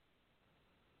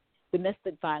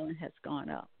 domestic violence has gone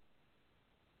up.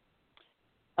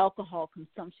 Alcohol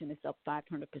consumption is up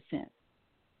 500%.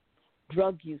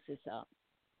 Drug use is up.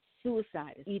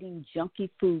 Suicide is eating junky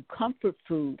food, comfort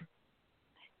food,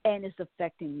 and it's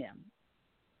affecting them.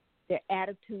 Their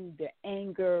attitude, their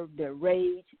anger, their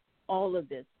rage, all of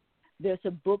this. There's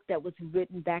a book that was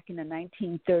written back in the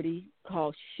 1930s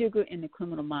called Sugar in the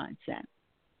Criminal Mindset.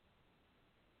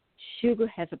 Sugar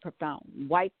has a profound,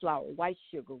 white flour, white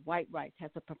sugar, white rice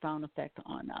has a profound effect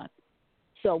on us.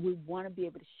 So we want to be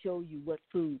able to show you what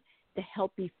food, the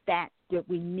healthy fats that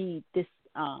we need, this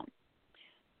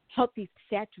healthy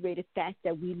saturated fats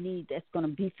that we need that's going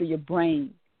to be for your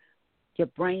brain. Your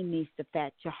brain needs the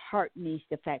fat. Your heart needs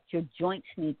the fat. Your joints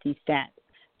need these fats.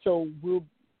 So we'll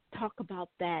talk about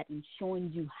that and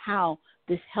showing you how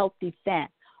this healthy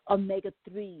fat,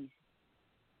 omega-3s,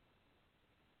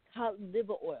 cod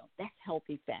liver oil, that's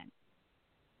healthy fat.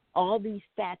 All these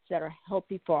fats that are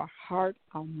healthy for our heart,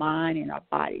 our mind, and our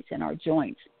bodies and our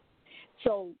joints.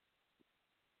 So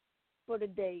for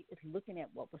today, it's looking at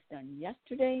what was done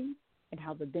yesterday and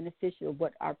how the beneficial of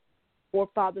what our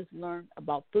forefathers learned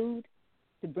about food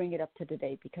to bring it up to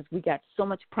today, because we got so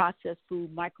much processed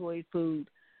food, microwave food,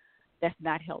 that's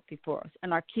not healthy for us.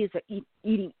 And our kids are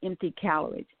eating empty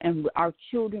calories, and our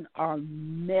children are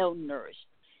malnourished.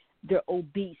 They're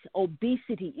obese.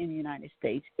 Obesity in the United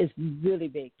States is really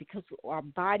big because our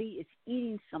body is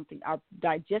eating something our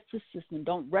digestive system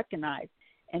don't recognize,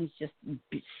 and it's just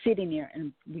sitting there.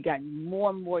 And we got more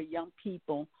and more young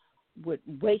people with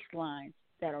waistlines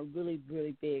that are really,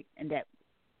 really big, and that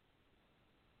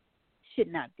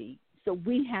should not be. So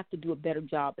we have to do a better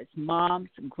job as moms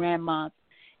and grandmas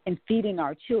in feeding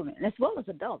our children, as well as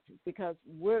adults, because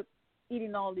we're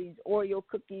eating all these Oreo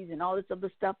cookies and all this other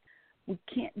stuff. We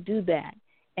can't do that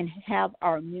and have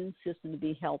our immune system to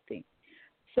be healthy.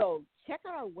 So check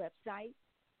out our website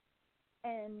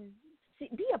and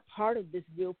be a part of this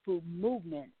real food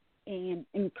movement and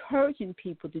encouraging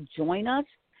people to join us,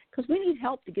 because we need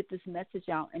help to get this message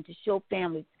out and to show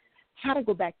families how to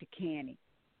go back to canning,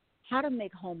 how to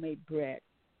make homemade bread,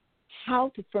 how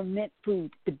to ferment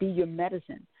food to be your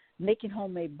medicine, making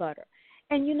homemade butter.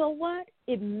 And you know what?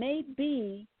 It may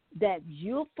be that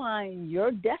you'll find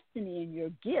your destiny and your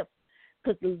gift,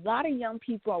 because a lot of young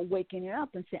people are waking up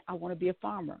and saying, I want to be a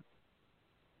farmer.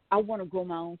 I want to grow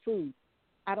my own food.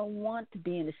 I don't want to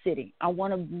be in the city. I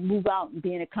want to move out and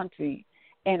be in the country.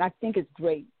 And I think it's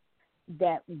great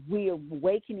that we are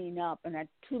wakening up, and I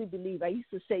truly believe, I used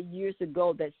to say years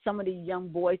ago that some of the young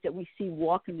boys that we see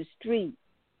walking the street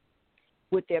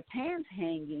with their pants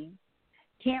hanging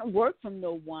can't work from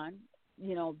no one.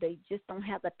 You know, they just don't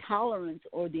have the tolerance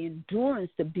or the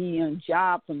endurance to be on a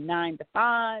job from 9 to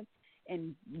 5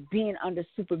 and being under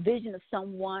supervision of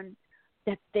someone,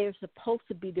 that they're supposed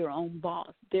to be their own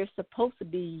boss. They're supposed to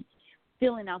be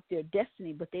filling out their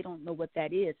destiny, but they don't know what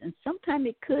that is. And sometimes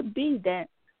it could be that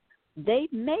they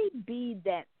may be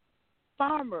that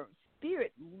farmer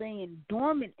spirit laying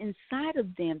dormant inside of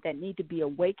them that need to be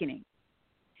awakening.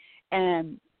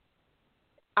 And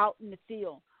out in the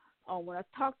field, when I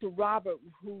talked to Robert,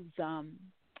 who's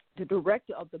the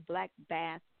director of the Black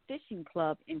Bass Fishing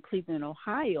Club in Cleveland,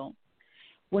 Ohio,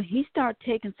 when he started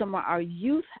taking some of our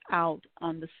youth out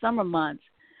on the summer months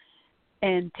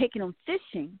and taking them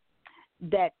fishing,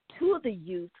 that 2 of the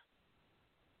youth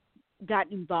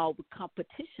got involved with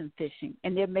competition fishing,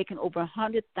 and they're making over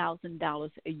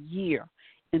 $100,000 a year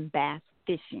in bass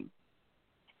fishing,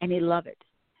 and they love it.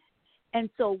 And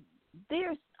so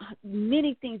there's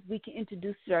many things we can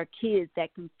introduce to our kids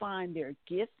that can find their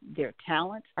gifts, their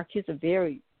talents. Our kids are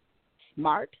very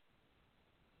smart.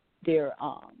 They're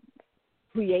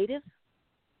creative.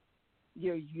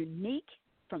 They're unique,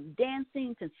 from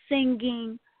dancing to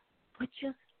singing. We're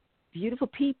just beautiful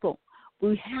people.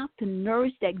 We have to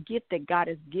nourish that gift that God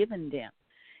has given them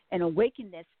and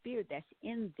awaken that spirit that's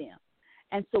in them.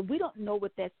 And so we don't know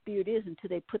what that spirit is until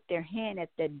they put their hand at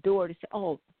that door to say,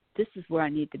 oh, this is where I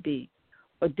need to be,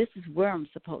 or this is where I'm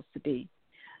supposed to be.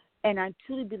 And I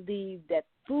truly believe that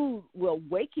food will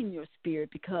awaken your spirit,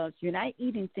 because you're not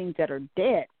eating things that are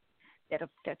dead that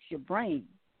affects your brain.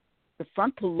 The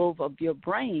frontal lobe of your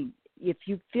brain, if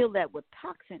you feel that with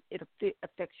toxin, it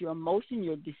affects your emotion,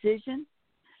 your decision.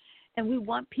 And we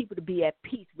want people to be at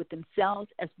peace with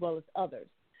themselves as well as others.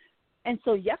 And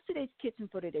so yesterday's Kitchen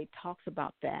for Today talks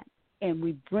about that, and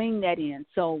we bring that in.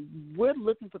 So we're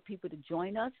looking for people to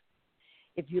join us.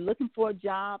 If you're looking for a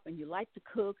job and you like to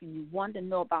cook and you want to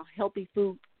know about healthy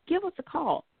food, give us a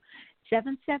call,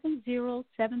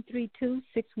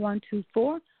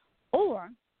 770-732-6124, or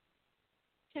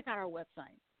check out our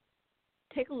website.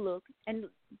 Take a look and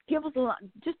give us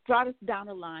just jot us down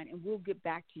a line, and we'll get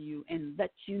back to you and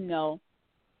let you know,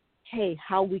 hey,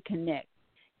 how we connect.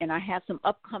 And I have some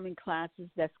upcoming classes.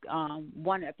 That's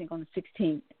one, I think, on the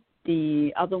 16th.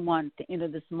 The other one at the end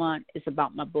of this month is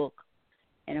about my book,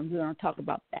 and I'm going to talk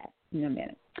about that in a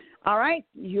minute. All right,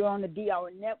 you're on the D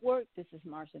Hour Network. This is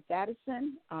Marsha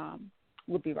Thadison.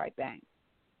 We'll be right back.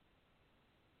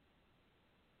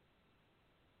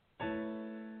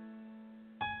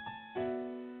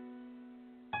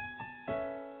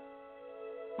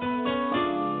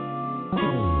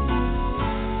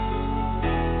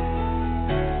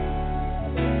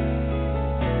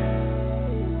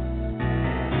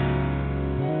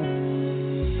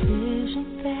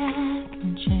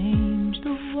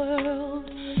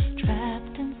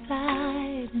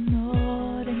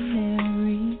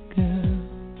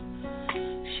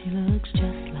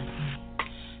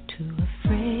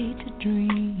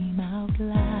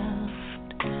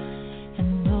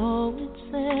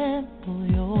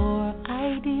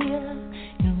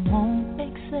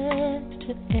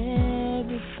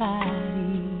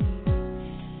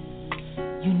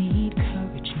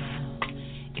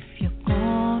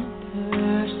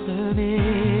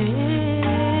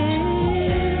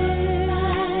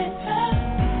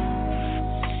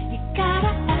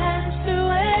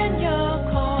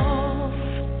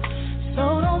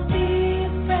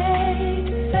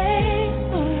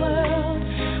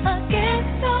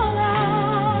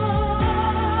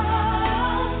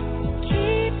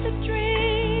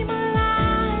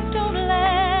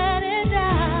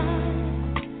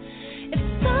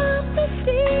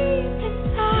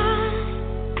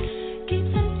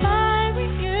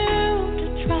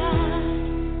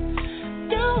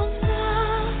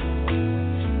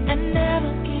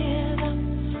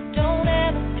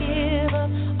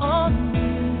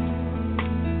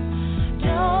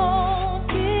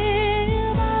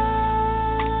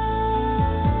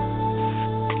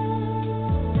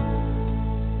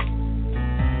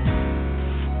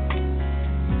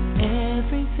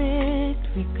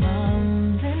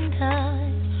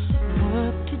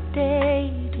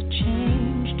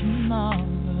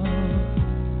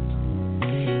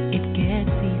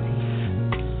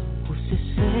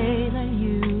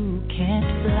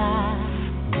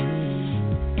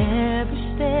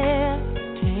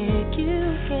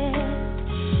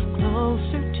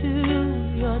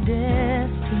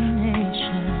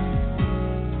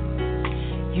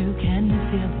 You can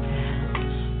feel it now.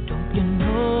 Don't you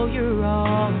know you're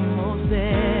almost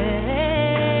there?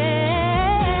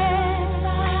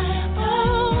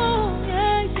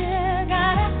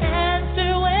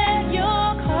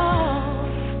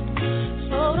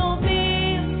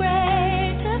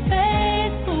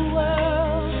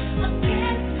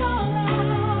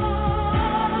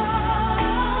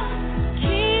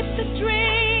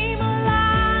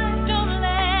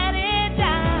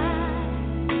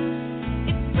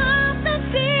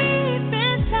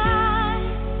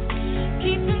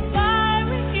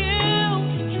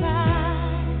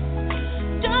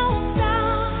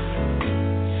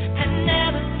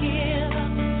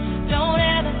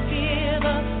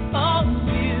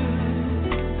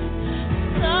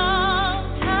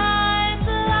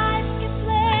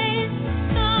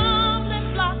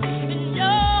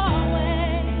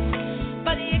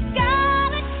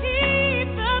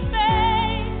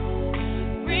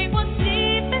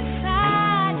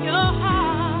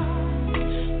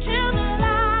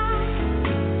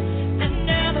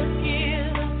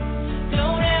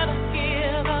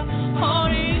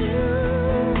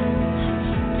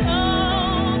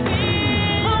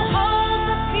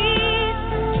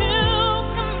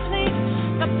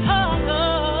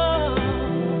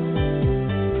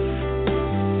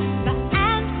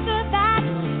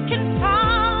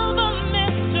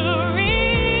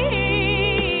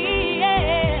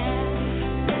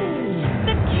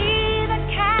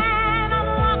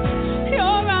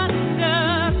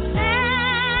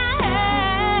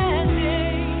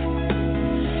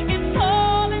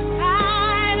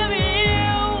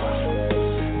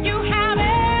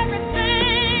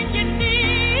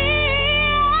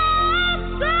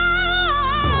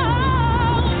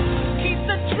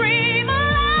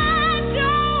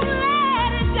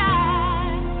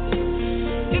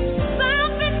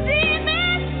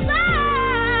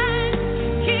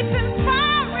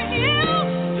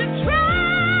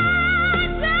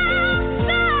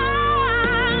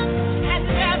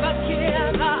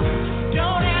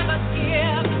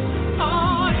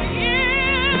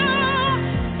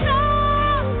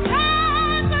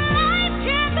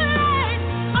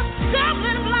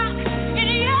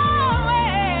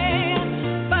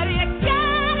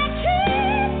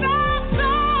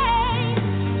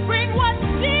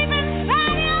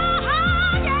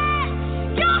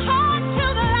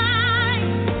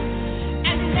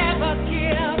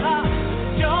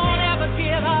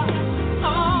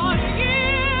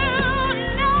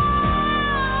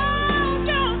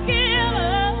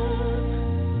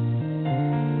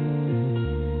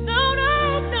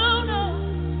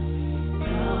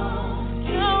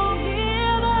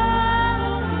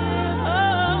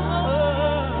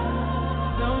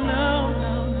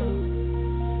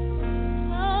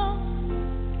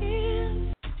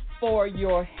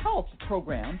 Your Health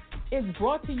program is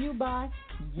brought to you by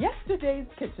Yesterday's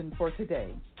Kitchen for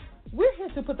Today. We're here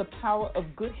to put the power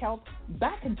of good health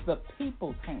back into the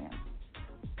people's hands.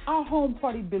 Our home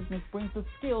party business brings the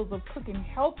skills of cooking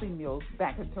healthy meals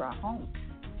back into our homes.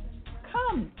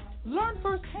 Come, learn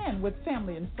firsthand with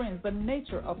family and friends the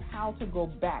nature of how to go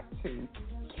back to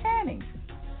canning,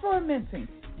 fermenting,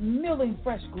 milling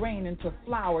fresh grain into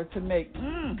flour to make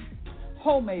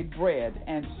homemade bread,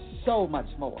 and so much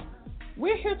more.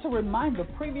 We're here to remind the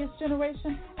previous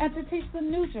generation and to teach the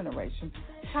new generation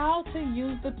how to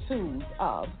use the tools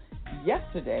of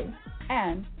yesterday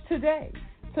and today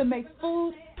to make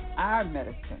food our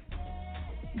medicine.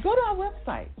 Go to our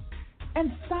website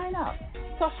and sign up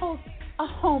to host a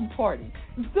home party,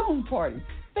 Zoom party,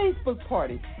 Facebook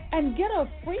party, and get a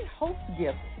free host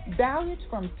gift valued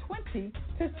from $20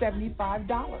 to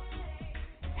 $75.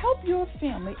 Help your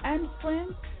family and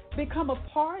friends become a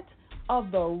part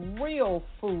of the real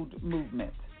food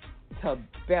movement to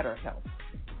better health.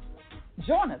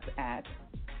 Join us at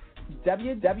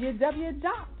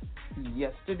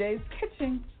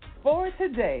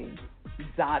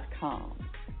www.yesterdayskitchenfortoday.com.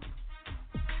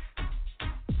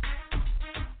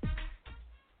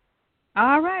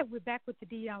 All right, we're back with the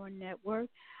D-Hour Network.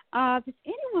 If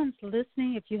anyone's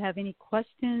listening, if you have any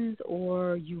questions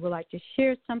or you would like to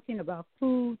share something about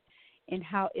food and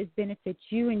how it benefits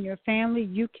you and your family,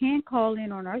 you can call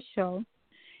in on our show.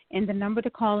 And the number to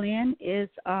call in is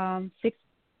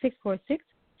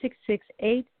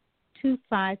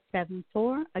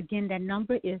 646-668-2574. Again, that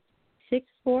number is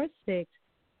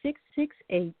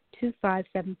 646-668-2574.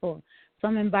 So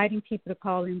I'm inviting people to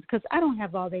call in because I don't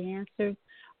have all the answers,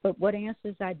 but what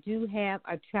answers I do have,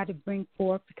 I try to bring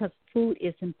forth because food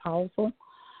is powerful.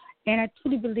 And I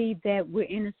truly believe that we're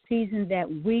in a season that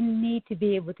we need to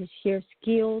be able to share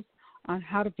skills on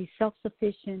how to be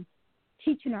self-sufficient,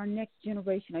 teaching our next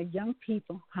generation of young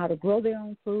people how to grow their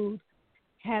own food,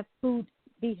 have food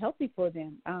be healthy for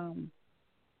them.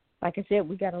 Like I said,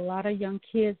 we got a lot of young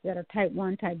kids that are type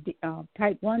 1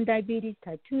 diabetes,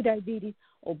 type 2 diabetes,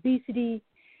 obesity,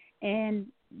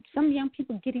 and some young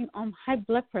people getting on high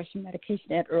blood pressure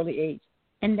medication at early age,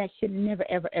 and that should never,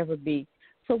 ever, ever be.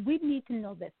 So we need to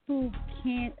know that food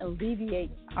can alleviate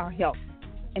our health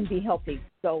and be healthy.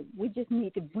 So we just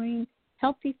need to bring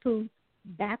healthy food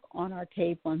back on our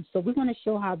table, and so we're going to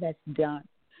show how that's done.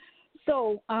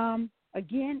 So,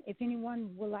 again, if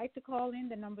anyone would like to call in,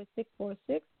 the number is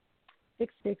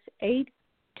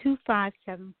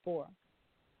 646-668-2574.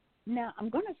 Now, I'm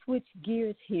going to switch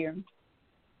gears here.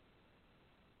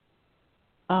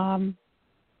 I'm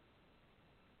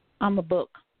a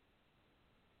book.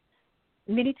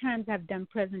 Many times I've done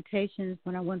presentations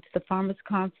when I went to the farmers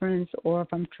conference or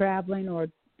if I'm traveling or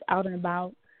out and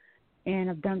about, and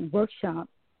I've done workshops.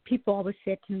 People always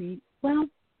said to me, well,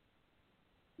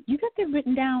 you got that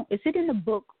written down. Is it in a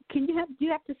book? Do you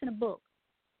have this in a book?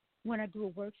 When I do a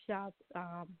workshop,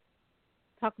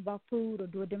 talk about food or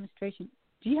do a demonstration,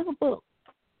 do you have a book?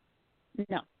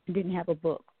 No, I didn't have a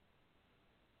book.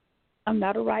 I'm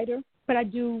not a writer, but I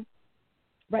do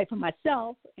write for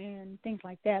myself and things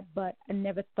like that, but I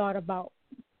never thought about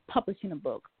publishing a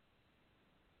book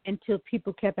until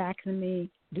people kept asking me,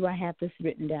 do I have this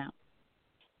written down?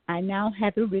 I now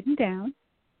have it written down.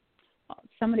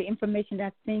 Some of the information that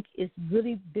I think is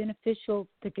really beneficial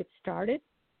to get started.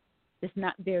 It's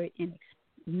not very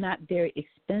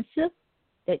expensive,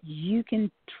 that you can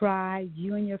try,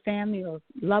 you and your family or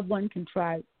loved one can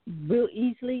try real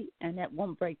easily, and that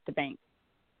won't break the bank.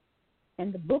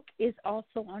 And the book is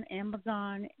also on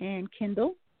Amazon and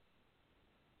Kindle.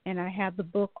 And I have the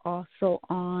book also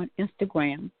on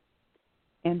Instagram.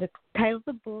 And the title of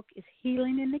the book is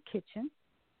Healing in the Kitchen.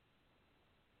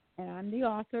 And I'm the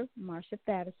author, Marsha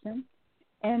Thadison.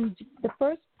 And the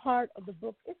first part of the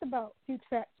book, it's about a few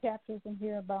chapters in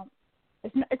here about,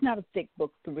 it's not a thick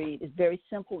book to read. It's very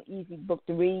simple, easy book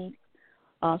to read,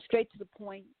 straight to the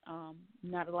point,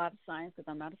 not a lot of science because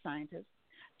I'm not a scientist.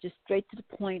 Just straight to the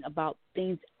point about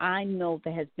things I know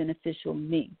that has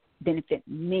benefit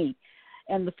me.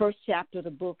 And the first chapter of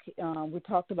the book, we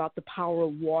talked about the power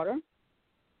of water.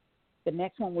 The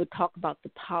next one, we'll talk about the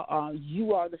power,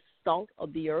 you are the salt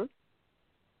of the earth.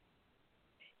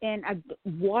 And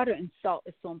water and salt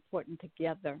is so important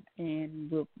together.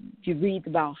 And you read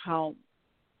about how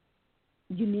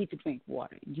you need to drink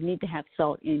water. You need to have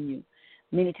salt in you.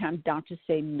 Many times doctors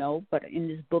say no, but in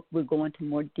this book we're going into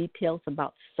more details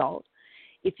about salt.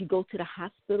 If you go to the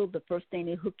hospital, the first thing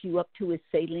they hook you up to is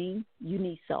saline. You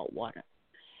need salt water.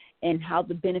 And how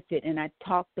the benefit, and I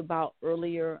talked about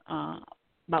earlier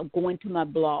about going to my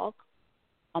blog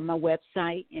on my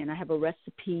website, and I have a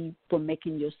recipe for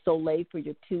making your Soleil for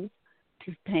your tooth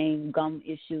pain, gum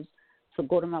issues. So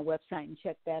go to my website and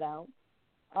check that out.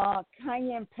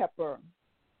 Cayenne pepper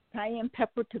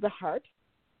to the heart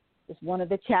is one of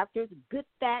the chapters. Good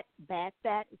fat, bad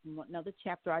fat is another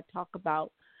chapter I talk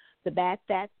about. The bad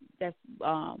fat that's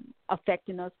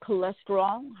affecting us,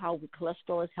 cholesterol, how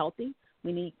cholesterol is healthy.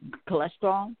 We need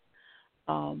cholesterol.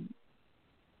 I'm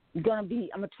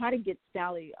gonna try to get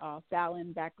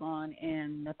Fallon back on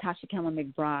and Natasha Cameron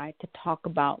McBride to talk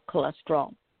about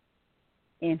cholesterol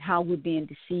and how we're being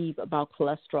deceived about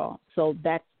cholesterol. So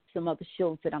that's some other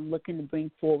shows that I'm looking to bring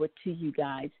forward to you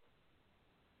guys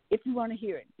if you want to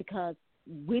hear it, because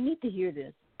we need to hear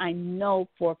this. I know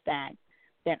for a fact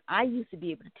that I used to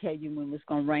be able to tell you when it was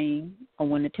going to rain or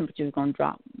when the temperature was going to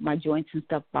drop. My joints and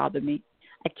stuff bother me.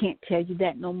 I can't tell you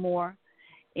that no more.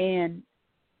 And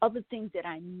other things that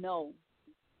I know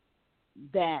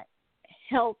that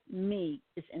helped me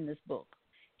is in this book,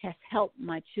 has helped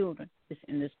my children is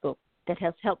in this book, that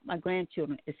has helped my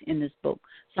grandchildren is in this book.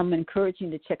 So I'm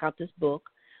encouraging you to check out this book.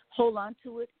 Hold on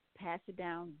to it, pass it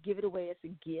down, give it away as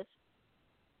a gift,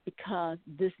 because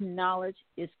this knowledge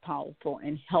is powerful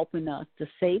in helping us to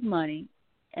save money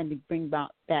and to bring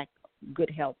back good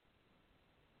health.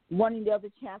 One of the other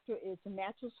chapter is the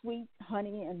natural sweet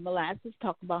honey and molasses.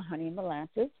 Talk about honey and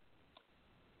molasses.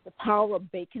 The power of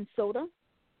baking soda.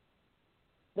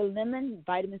 The lemon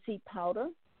vitamin C powder.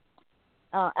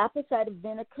 Apple cider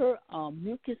vinegar,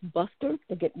 mucus buster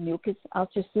to get mucus out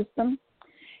your system.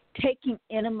 Taking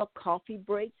enema coffee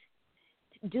breaks.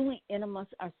 Doing enemas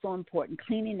are so important.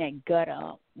 Cleaning that gut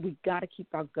up. We got to keep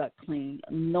our gut clean.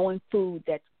 Knowing food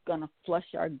that's going to flush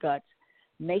our guts.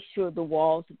 Make sure the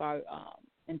walls of our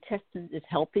intestines is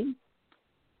healthy.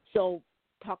 So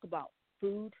talk about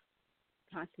food,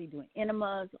 constantly doing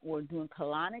enemas or doing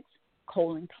colonics,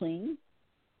 colon clean.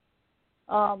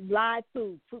 Live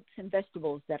food, fruits and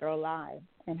vegetables that are alive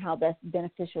and how that's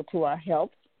beneficial to our health.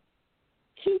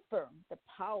 Kefir, the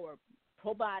power,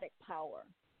 probiotic power.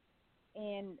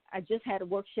 And I just had a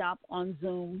workshop on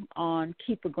Zoom on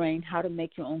kefir grain, how to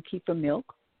make your own kefir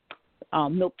milk,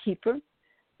 milk kefir.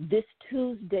 This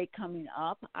Tuesday coming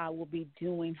up, I will be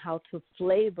doing how to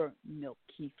flavor milk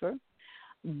kefir.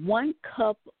 1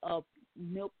 cup of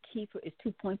milk kefir is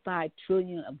 2.5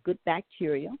 trillion of good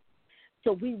bacteria.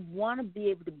 So we want to be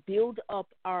able to build up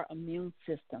our immune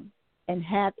system and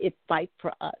have it fight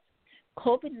for us.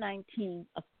 COVID-19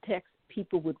 affects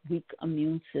people with weak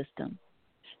immune system.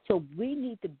 So we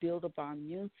need to build up our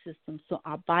immune system so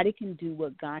our body can do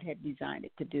what God had designed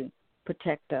it to do,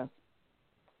 protect us.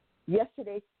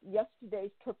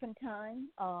 Yesterday's turpentine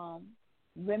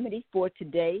remedy for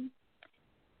today.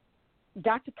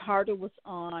 Dr. Carter was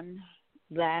on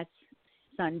last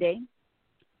Sunday,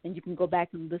 and you can go back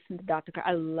and listen to Dr. Carter.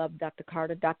 I love Dr.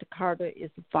 Carter. Dr. Carter is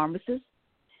a pharmacist,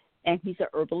 and he's a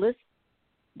herbalist.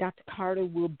 Dr. Carter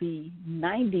will be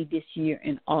 90 this year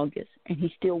in August, and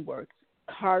he still works.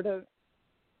 Carter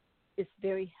is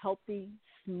very healthy,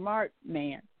 smart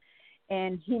man,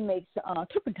 and he makes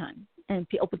turpentine. And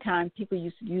turpentine people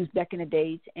used to use back in the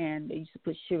days, and they used to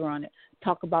put sugar on it.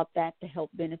 Talk about that, the health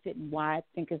benefit, and why I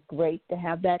think it's great to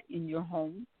have that in your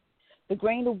home. The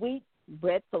grain of wheat,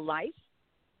 bread for life.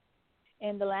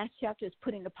 And the last chapter is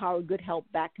putting the power of good health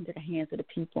back into the hands of the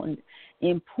people, and the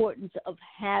importance of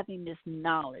having this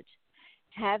knowledge,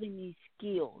 having these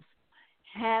skills,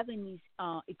 having these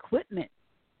equipment,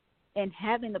 and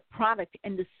having the product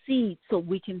and the seed so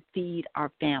we can feed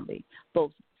our family,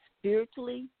 both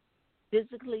spiritually,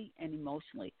 physically, and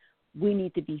emotionally. We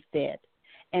need to be fed.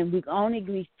 And we only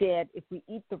be fed if we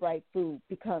eat the right food,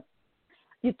 because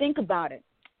you think about it.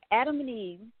 Adam and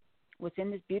Eve was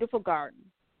in this beautiful garden.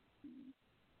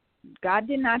 God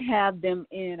did not have them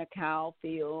in a cow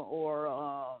field or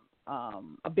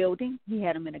a building. He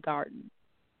had them in a garden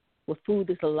where food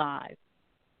is alive,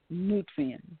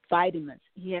 nutrients, vitamins.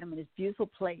 He had them in this beautiful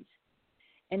place.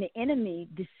 And the enemy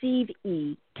deceived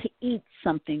Eve to eat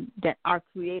something that our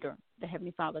Creator, the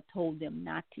Heavenly Father, told them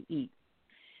not to eat.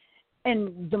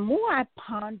 And the more I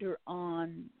ponder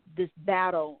on this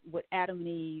battle with Adam and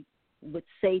Eve, with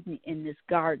Satan in this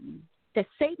garden, that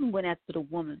Satan went after the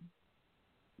woman,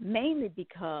 mainly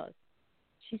because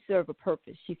she served a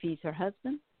purpose. She feeds her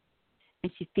husband,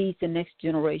 and she feeds the next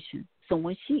generation. So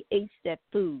when she ate that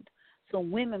food, so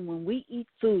women, when we eat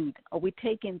food, or we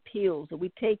take in pills, or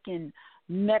we take in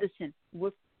medicine,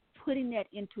 we're putting that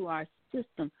into our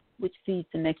system, which feeds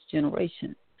the next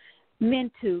generation.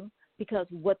 Men, too, because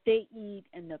what they eat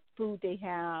and the food they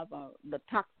have, the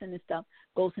toxin and stuff,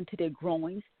 goes into their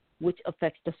groins, which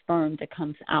affects the sperm that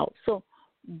comes out. So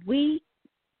we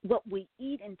what we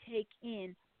eat and take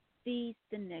in feeds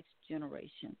the next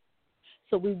generation.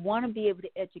 So we want to be able to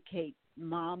educate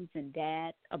moms and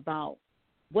dads about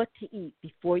what to eat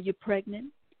before you're pregnant,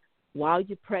 while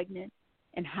you're pregnant,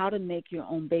 and how to make your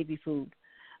own baby food.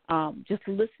 Just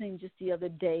listening just the other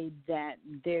day that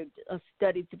a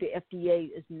study through the FDA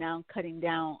is now cutting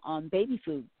down on baby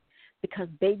food because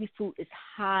baby food is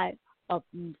high of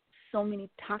so many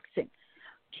toxic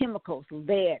chemicals,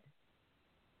 lead,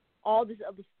 all these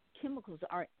other chemicals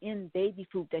are in baby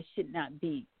food that should not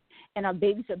be. And our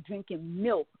babies are drinking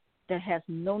milk that has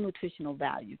no nutritional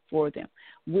value for them,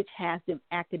 which has them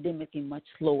academically much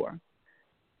lower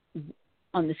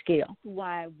on the scale.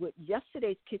 Why with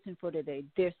yesterday's Kitchen for Today,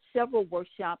 there's several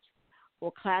workshops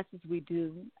or classes we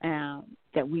do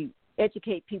that we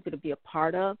educate people to be a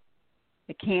part of.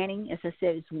 The canning, as I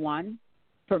said, is one.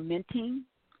 Fermenting,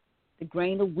 the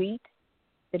grain of wheat,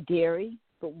 the dairy.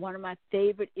 But one of my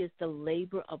favorite is the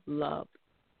labor of love,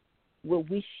 where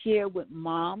we share with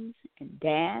moms and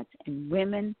dads and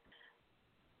women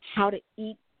how to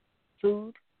eat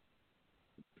food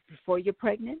before you're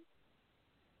pregnant,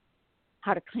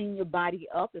 how to clean your body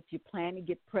up if you plan to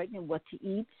get pregnant, what to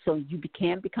eat so you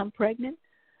can become pregnant.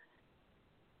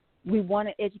 We want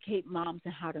to educate moms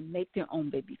on how to make their own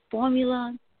baby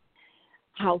formula,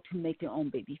 how to make their own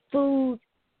baby food,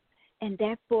 and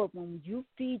therefore when you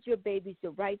feed your babies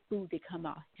the right food, they come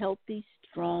out healthy,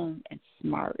 strong, and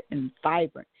smart and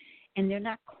vibrant. And they're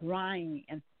not crying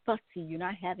and fussy. You're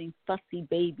not having fussy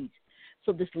babies.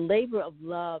 So this labor of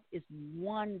love is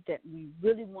one that we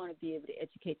really want to be able to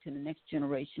educate to the next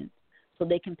generation so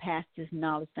they can pass this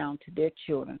knowledge down to their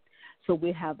children. So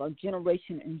we have a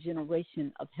generation and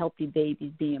generation of healthy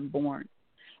babies being born.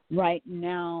 Right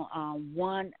now,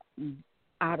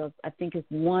 I think it's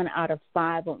 1 out of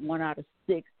 5 or 1 out of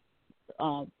 6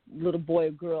 little boy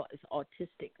or girl is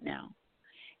autistic now.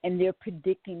 And they're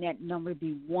predicting that number to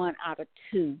be 1 out of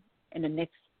 2 in the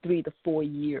next 3 to 4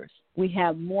 years. We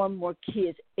have more and more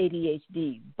kids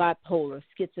ADHD, bipolar,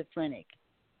 schizophrenic,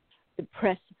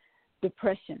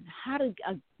 depression. How does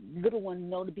a little one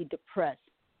know to be depressed?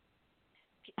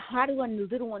 How do a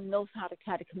little one know how to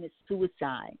try to commit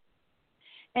suicide?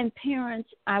 And parents,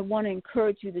 I want to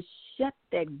encourage you to shut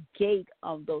that gate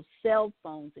of those cell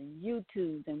phones and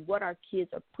YouTubes and what our kids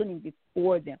are putting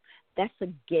before them. That's a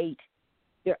gate.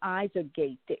 Their eyes are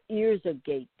gate. Their ears are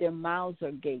gate. Their mouths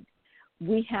are gate.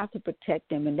 We have to protect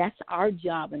them, and that's our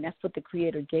job, and that's what the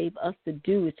Creator gave us to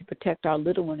do, is to protect our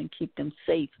little one and keep them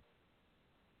safe.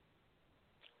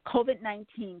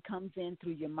 COVID-19 comes in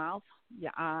through your mouth,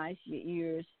 your eyes, your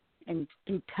ears, and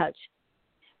through touch.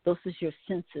 Those are your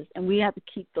senses, and we have to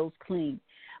keep those clean.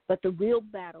 But the real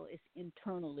battle is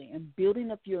internally and building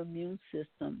up your immune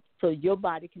system so your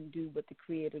body can do what the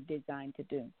Creator designed to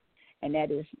do, and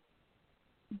that is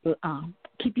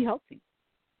keep you healthy.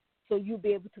 So you'll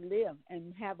be able to live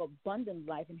and have abundant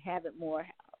life and have it more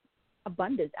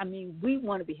abundant. I mean, we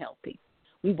want to be healthy.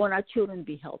 We want our children to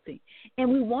be healthy,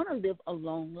 and we want to live a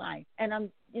long life. And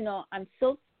I'm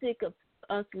so sick of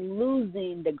us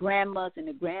losing the grandmas and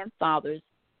the grandfathers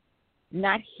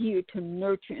not here to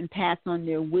nurture and pass on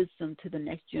their wisdom to the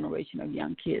next generation of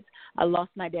young kids. I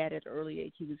lost my dad at an early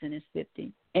age. He was in his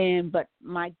 50s. But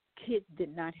my kids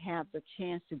did not have the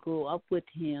chance to grow up with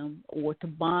him or to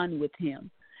bond with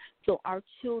him. So our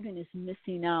children is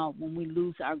missing out when we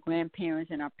lose our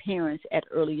grandparents and our parents at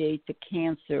early age to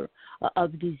cancer or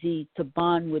other disease, to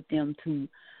bond with them, to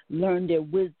learn their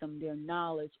wisdom, their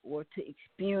knowledge, or to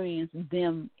experience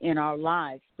them in our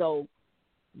lives. So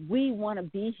we want to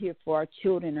be here for our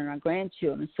children and our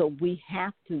grandchildren, so we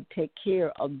have to take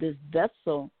care of this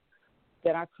vessel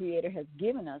that our Creator has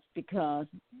given us, because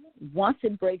once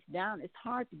it breaks down, it's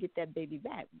hard to get that baby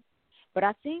back. But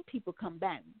I've seen people come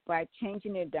back by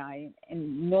changing their diet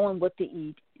and knowing what to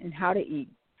eat and how to eat.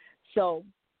 So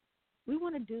we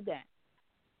want to do that.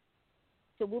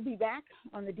 So we'll be back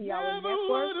on the D-Hour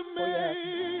Network.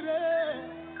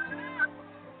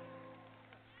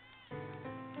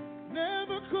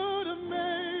 Never could have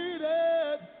made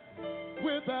it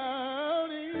without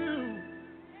you.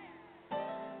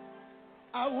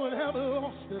 I would have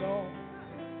lost it all.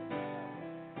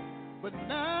 But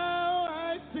now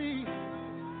I see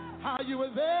how you were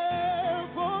there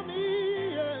for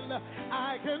me, and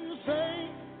I can say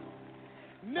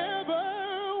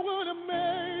never would have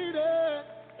made it.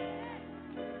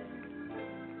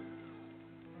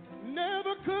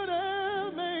 Never could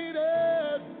have made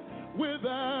it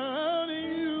without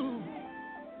you.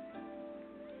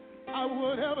 I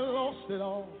would have lost it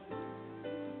all.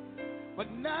 But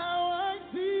now I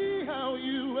see how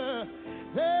you were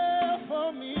there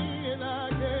for me, and I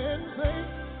can say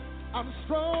I'm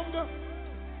stronger,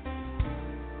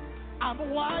 I'm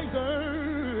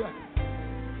wiser,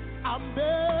 I'm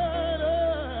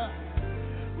better,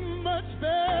 much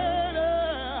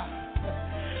better.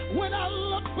 When I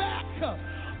look back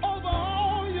over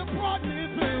all you brought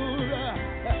me through,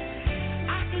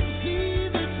 I can see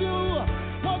that you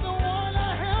were the one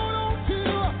I held on to,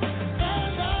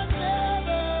 and I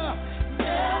never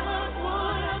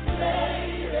would have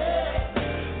made it.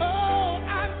 Oh,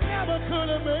 I never could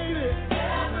have made it.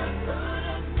 Never could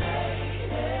have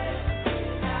made it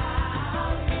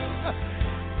without you.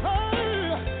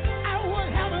 I would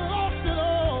have lost it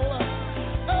all.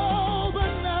 Oh,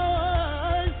 but now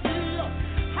I see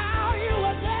how you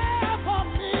were there for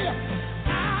me.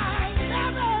 I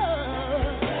never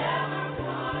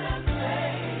would have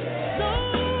made it. No,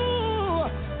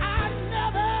 I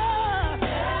never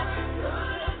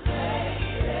could have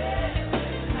made it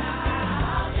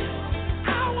without you.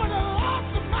 I would have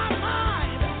lost my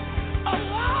mind a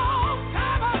long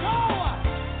time ago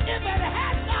if it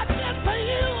had not been for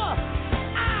you.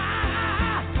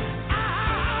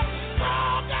 I'm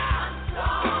stronger,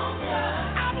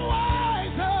 I'm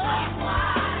wiser,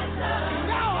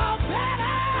 now I'm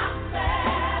better,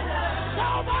 so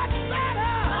much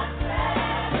better.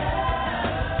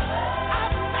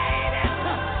 I've made it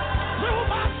through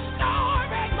my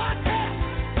storm and my test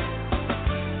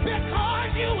because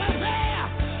you were there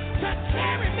to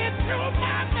carry me through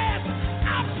my mess.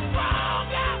 I'm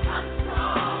stronger,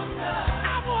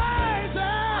 I'm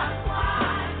wiser,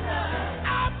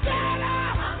 I'm better.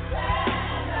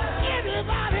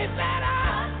 Anybody better?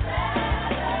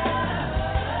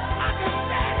 I can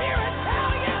stand here and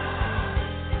tell you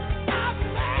I've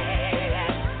made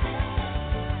it.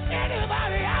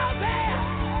 Anybody out there?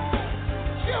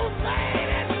 You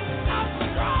made it. I'm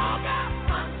stronger,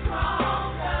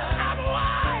 I'm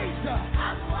wiser,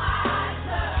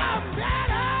 I'm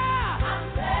better,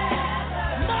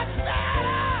 much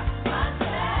better.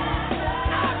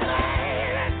 I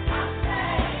made it.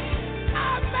 I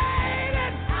made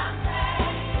it.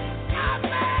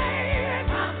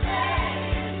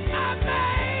 I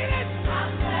made it.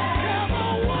 Never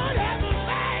would have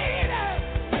made it.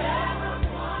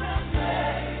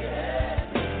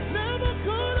 Never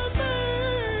could have made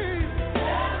it.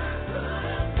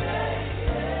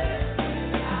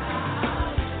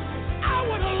 I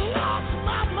would have lost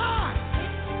my mind.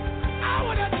 I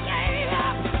would have gave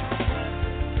up.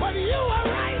 But you were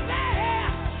right there.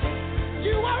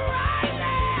 You were right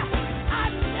there. I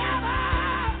never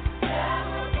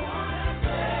would have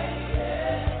made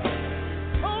it.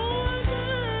 Oh, I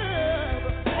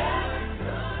never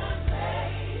could have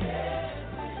made it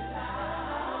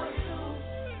without you.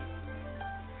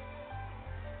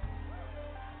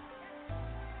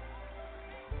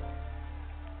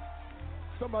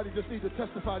 Somebody just needs to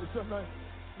testify to somebody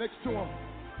next to him.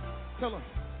 Tell him,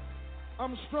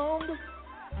 I'm stronger,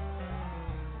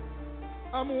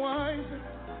 I'm wiser,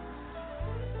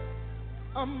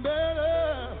 I'm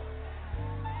better,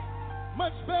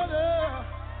 much better.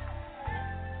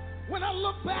 When I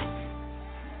look back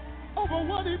over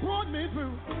what he brought me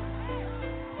through,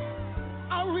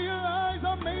 I realize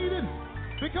I made it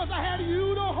because I had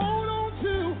you to hold on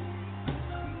to.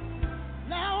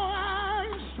 Now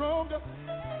I'm stronger,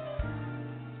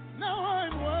 now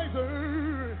I'm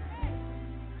wiser,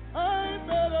 I'm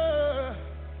better,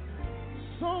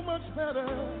 so much better.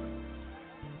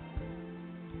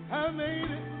 I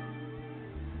made it.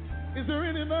 Is there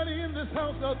anybody in this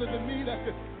house other than me that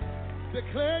could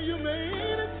declare you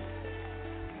made it?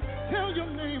 Tell your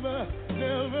neighbor,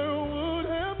 never would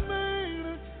have made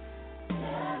it.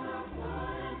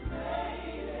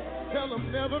 Tell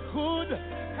them never could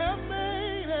have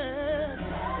made it.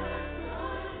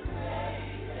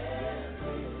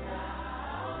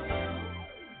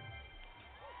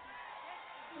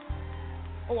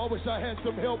 Oh, I wish I had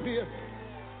some help here.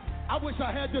 I wish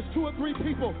I had just 2 or 3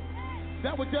 people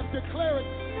that would just declare it.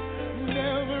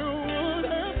 Never would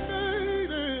have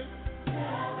made it.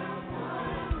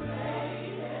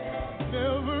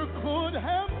 Never could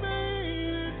have made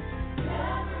it.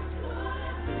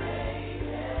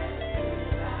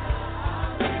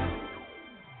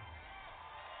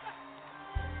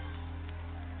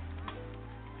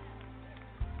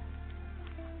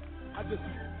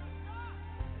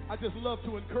 I just love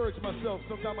to encourage myself.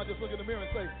 Sometimes I just look in the mirror and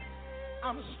say,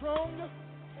 I'm stronger,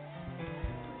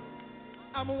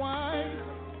 I'm wise,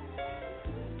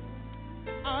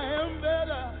 I am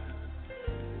better,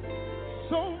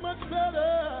 so much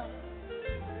better.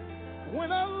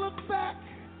 When I look back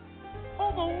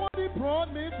over what he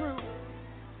brought me through,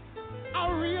 I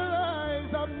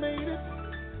realize I made it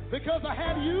because I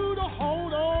had you to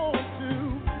hold on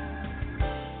to.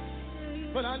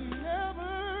 But I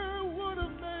never would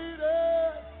have made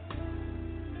it.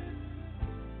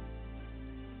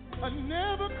 I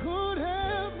never could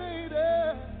have made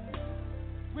it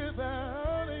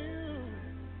without you.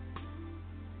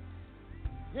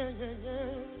 Yeah, yeah,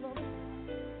 yeah, Lord.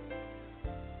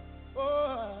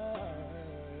 Oh,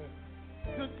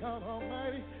 good God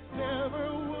Almighty,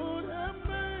 never would have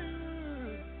made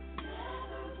it.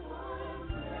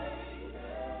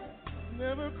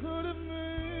 Never could have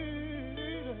made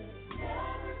it.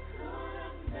 Never could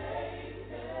have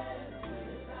made it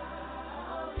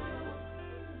without you.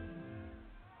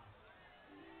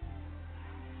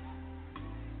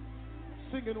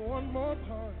 Sing it one more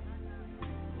time.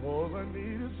 All I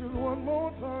need is just one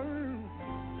more time.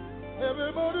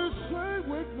 Everybody say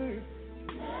with me.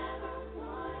 Never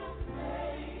would have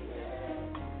made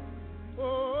it.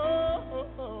 Oh, oh, oh,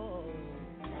 oh.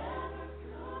 Never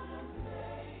could have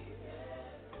made it.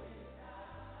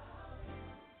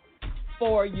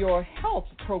 For Your Health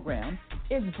program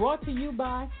is brought to you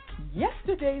by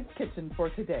Yesterday's Kitchen for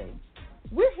Today.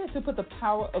 We're here to put the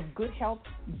power of good health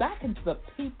back into the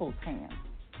people's hands.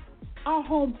 Our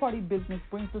home party business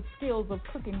brings the skills of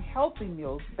cooking healthy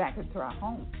meals back into our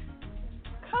homes.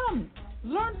 Come,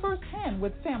 learn firsthand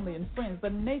with family and friends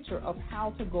the nature of how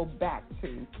to go back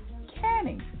to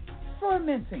canning,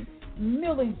 fermenting,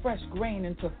 milling fresh grain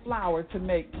into flour to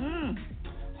make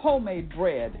homemade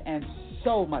bread, and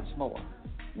so much more.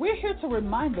 We're here to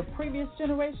remind the previous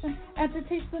generation and to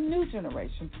teach the new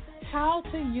generation how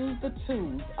to use the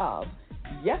tools of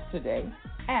yesterday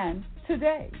and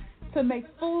today to make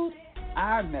food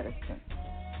our medicine.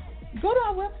 Go to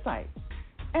our website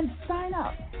and sign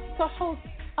up to host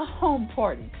a home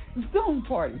party, Zoom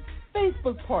party,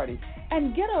 Facebook party,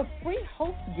 and get a free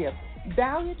host gift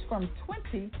valued from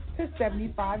 $20 to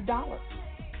 $75.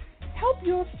 Help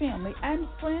your family and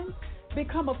friends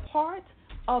become a part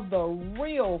of the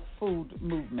real food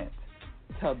movement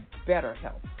to better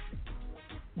health.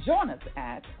 Join us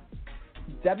at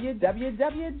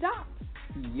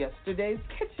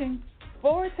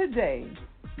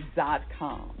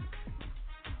www.yesterdayskitchenfortoday.com.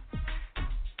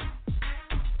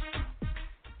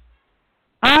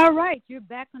 All right, you're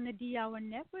back on the D-Hour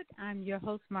Network. I'm your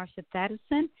host, Marsha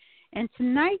Thadison, and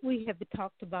tonight we have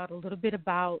talked about a little bit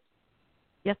about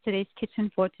Yesterday's Kitchen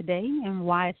for Today and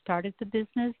why I started the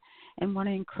business, and want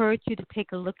to encourage you to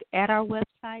take a look at our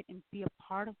website and be a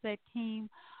part of that team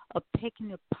of taking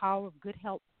the power of good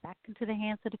health back into the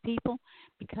hands of the people,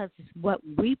 because it's what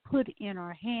we put in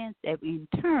our hands that we in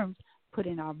turn put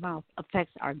in our mouth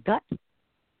affects our gut,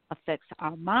 affects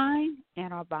our mind,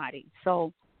 and our body.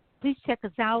 So please check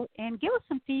us out and give us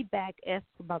some feedback as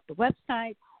about the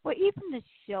website or even the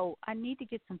show. I need to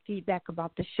get some feedback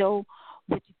about the show,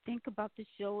 what you think about the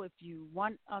show, if you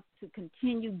want us to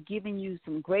continue giving you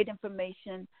some great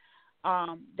information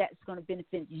that's going to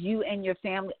benefit you and your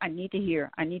family. I need to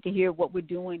hear what we're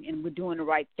doing, and we're doing the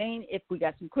right thing. If we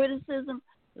got some criticism,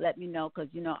 let me know, because,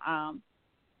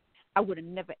 I would have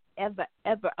never, ever,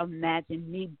 ever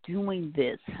imagined me doing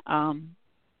this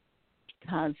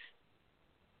because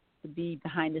to be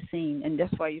behind the scene, and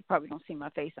that's why you probably don't see my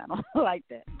face. I don't like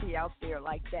that, be out there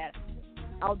like that.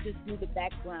 I'll just do the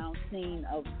background scene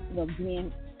of,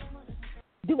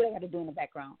 do what I got to do in the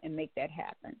background and make that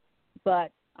happen.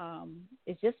 But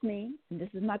it's just me, and this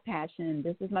is my passion, and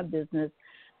this is my business.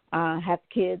 I have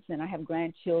kids, and I have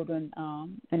grandchildren,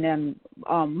 and then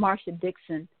Marsha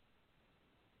Dixon,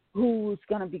 who's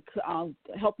going to be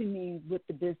helping me with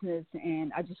the business,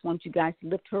 and I just want you guys to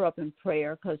lift her up in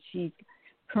prayer, because she's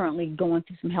currently going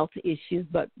through some health issues,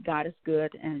 but God is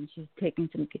good, and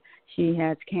she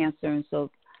has cancer, and so,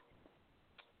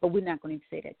 but we're not going to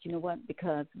say that, you know what,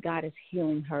 because God is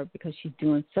healing her, because she's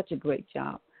doing such a great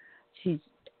job. She's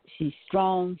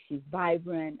strong, she's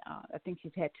vibrant. I think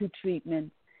she's had 2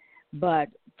 treatments, but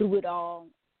through it all,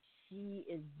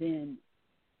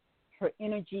 her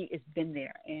energy has been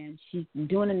there, and she's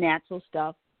doing the natural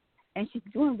stuff, and she's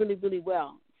doing really, really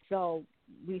well. So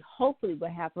we hopefully will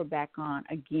have her back on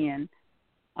again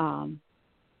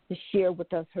to share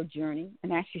with us her journey.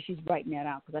 And actually, she's writing that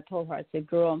out, because I told her, I said,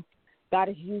 girl, God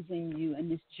is using you in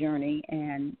this journey,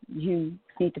 and you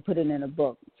need to put it in a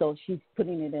book. So she's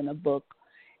putting it in a book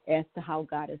as to how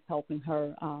God is helping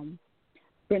her.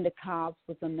 Brenda Cobbs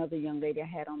was another young lady I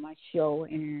had on my show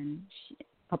a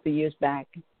couple of years back,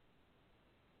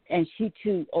 and she,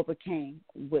 too, overcame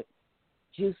with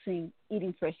juicing,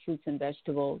 eating fresh fruits and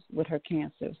vegetables with her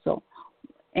cancer. So,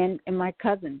 and my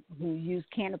cousin who used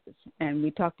cannabis, and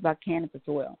we talked about cannabis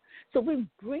oil. So we're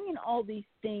bringing all these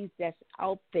things that's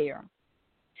out there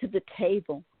to the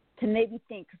table to maybe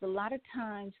think, because a lot of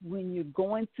times when you're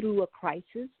going through a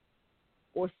crisis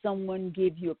or someone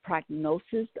gives you a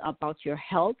prognosis about your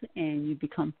health and you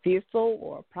become fearful,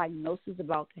 or a prognosis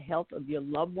about the health of your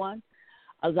loved one,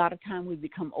 a lot of time we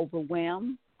become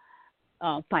overwhelmed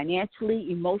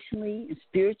financially, emotionally, and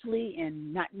spiritually,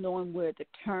 and not knowing where to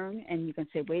turn. And you can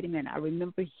say, wait a minute, I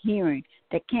remember hearing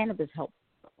that cannabis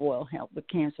oil helped with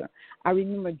cancer. I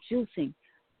remember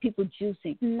people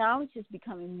juicing. Now it's just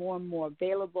becoming more and more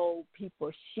available. People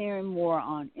are sharing more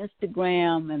on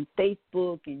Instagram and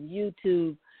Facebook and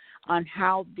YouTube on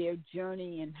how their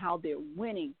journey and how they're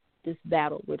winning this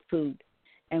battle with food.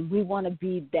 And we want to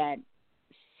be that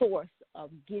source of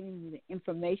giving you the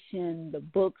information, the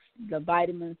books, the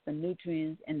vitamins, the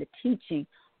nutrients, and the teaching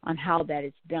on how that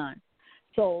is done.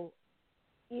 So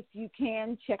if you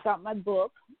can, check out my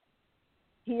book,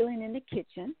 Healing in the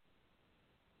Kitchen.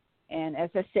 And as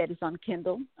I said, it's on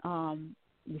Kindle.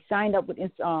 We signed up with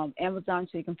Amazon,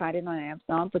 so you can find it on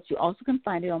Amazon, but you also can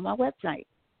find it on my website.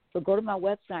 So go to my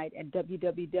website at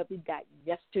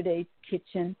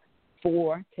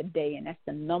www.yesterdayskitchen4today, and that's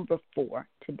the number 4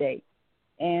 today.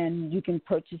 And you can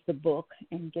purchase the book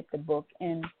and get the book,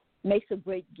 and makes a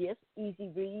great gift, easy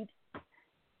read,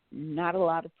 not a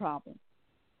lot of problems.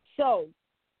 So,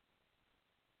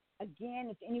 again,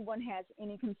 if anyone has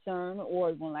any concern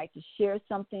or would like to share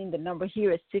something, the number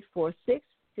here is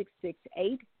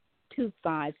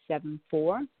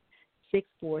 646-668-2574,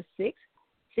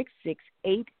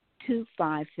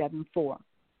 646-668-2574.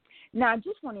 Now, I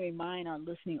just want to remind our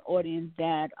listening audience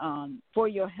that For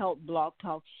Your Health Blog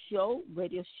Talk Show,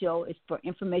 radio show, is for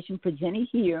information presented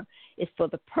here. It's for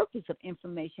the purpose of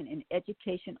information and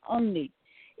education only.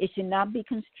 It should not be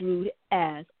construed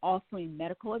as offering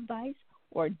medical advice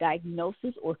or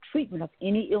diagnosis or treatment of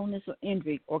any illness or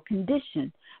injury or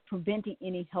condition, preventing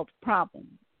any health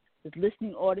problems. The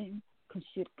listening audience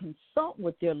should consult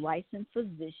with their licensed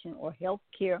physician or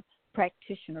healthcare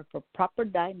practitioner for proper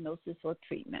diagnosis or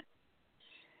treatment.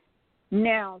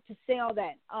 Now, to say all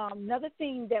that, another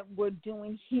thing that we're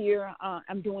doing here,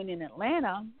 I'm doing in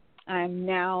Atlanta, I'm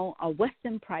now a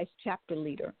Western Price chapter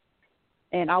leader,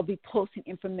 and I'll be posting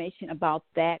information about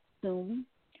that soon.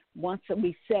 Once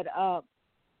we set up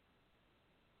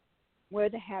where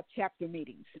to have chapter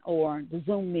meetings or the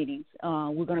Zoom meetings,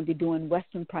 we're going to be doing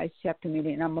Western Price chapter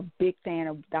meeting, and I'm a big fan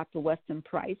of Dr. Weston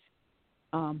Price.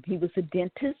 He was a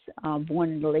dentist,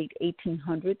 born in the late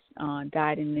 1800s,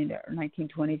 died in the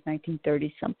 1920s,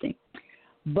 1930s, something.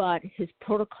 But his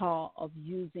protocol of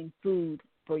using food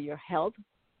for your health,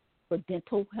 for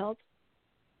dental health,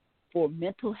 for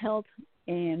mental health,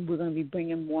 and we're going to be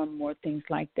bringing more and more things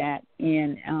like that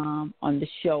in on the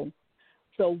show.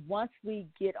 So once we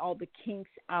get all the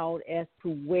kinks out as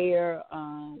to where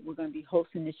we're going to be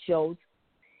hosting the shows,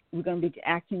 we're going to be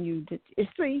asking you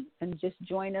it's free, and just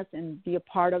join us and be a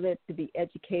part of it, to be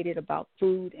educated about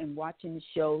food and watching the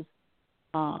shows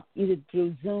either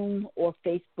through Zoom or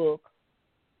Facebook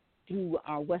through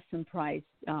our Western Price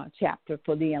chapter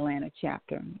for the Atlanta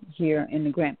chapter here in the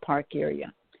Grant Park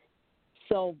area.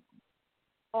 So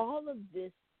all of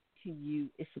this to you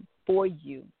is for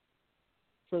you,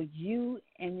 so you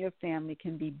and your family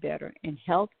can be better in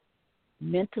health,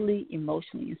 mentally,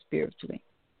 emotionally, and spiritually.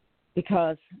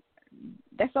 Because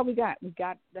that's all we got.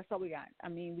 That's all we got. I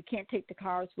mean, we can't take the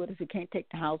cars with us. We can't take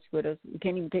the house with us. We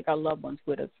can't even take our loved ones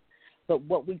with us. But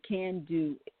what we can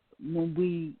do when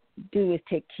we do is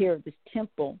take care of this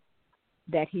temple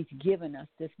that he's given us,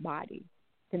 this body,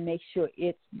 to make sure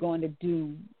it's going to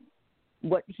do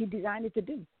what he designed it to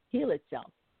do, heal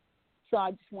itself. So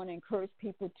I just want to encourage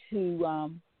people to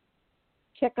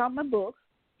check out my book,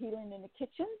 Healing in the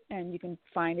Kitchen, and you can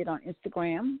find it on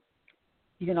Instagram.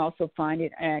 You can also find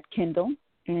it at Kindle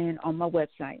and on my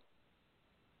website.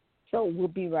 So we'll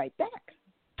be right back.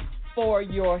 For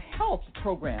Your Health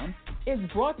program is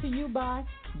brought to you by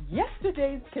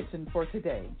Yesterday's Kitchen for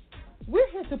Today. We're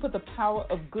here to put the power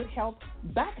of good health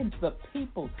back into the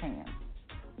people's hands.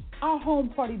 Our home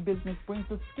party business brings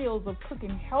the skills of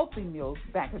cooking healthy meals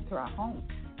back into our homes.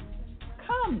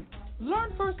 Come,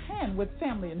 learn firsthand with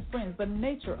family and friends the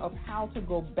nature of how to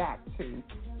go back to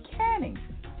canning,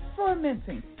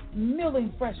 fermenting,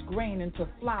 milling fresh grain into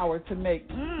flour to make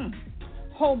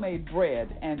homemade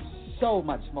bread, and so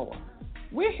much more.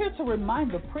 We're here to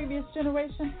remind the previous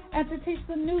generation and to teach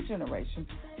the new generation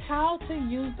how to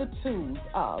use the tools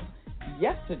of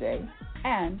yesterday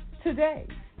and today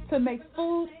to make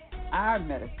food our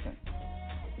medicine.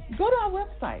 Go to our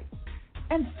website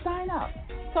and sign up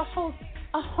to host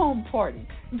a home party,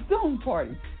 Zoom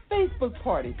party, Facebook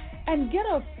party, and get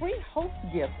a free host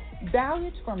gift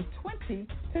valued from $20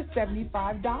 to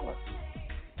 $75.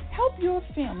 Help your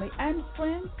family and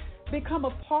friends become a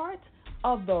part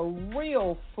of the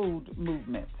real food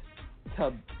movement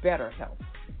to better health.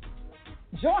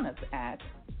 Join us at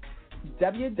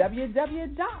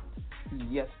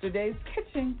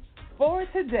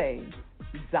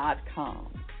www.yesterdayskitchenfortoday.com.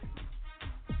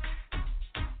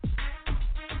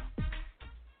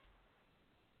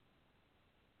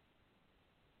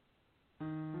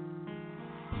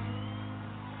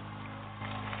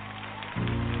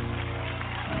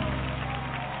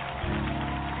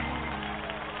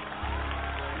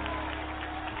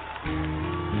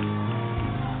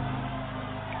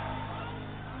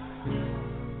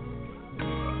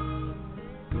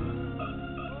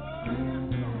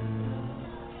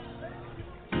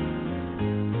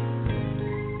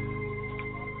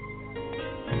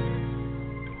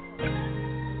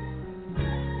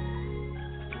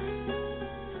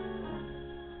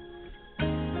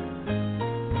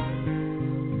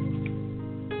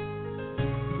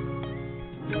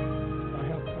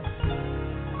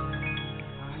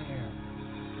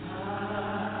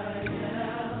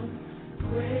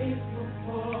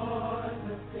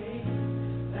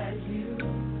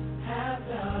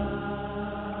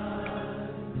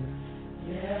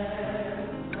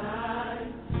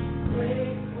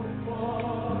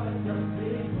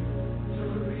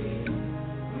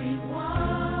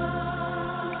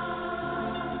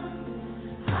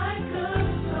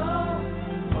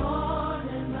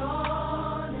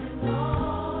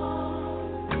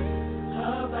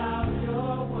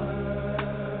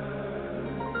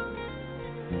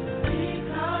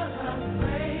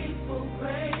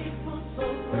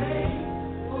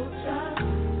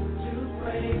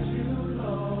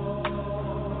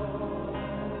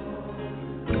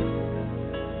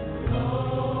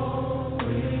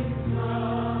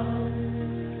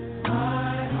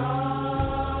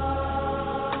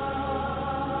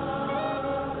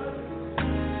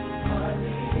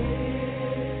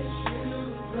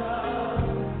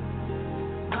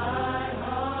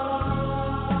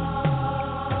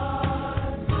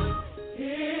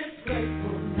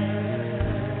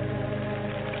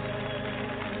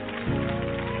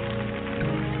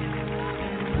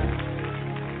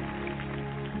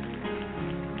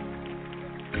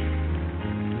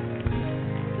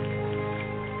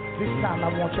 I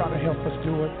want y'all to help us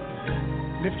do it.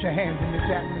 Lift your hands in this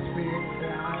atmosphere and say,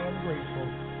 I am grateful.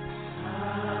 I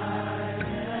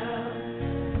am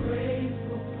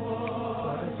grateful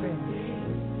for the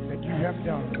things that you have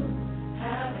done.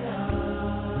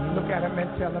 Look at him and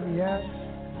tell him, yes,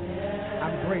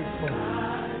 I'm grateful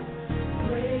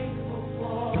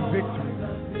for the victory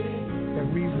that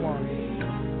we've won.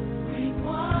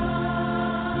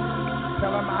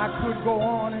 Tell him I could go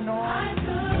on and on.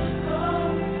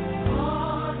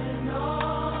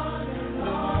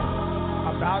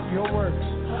 About your works.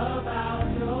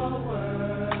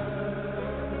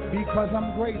 Because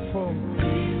I'm grateful.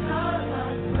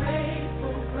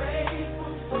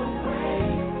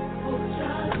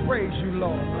 To praise you,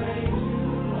 Lord.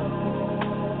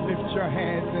 Lift your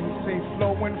hands and say,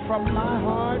 flowing from my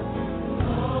heart.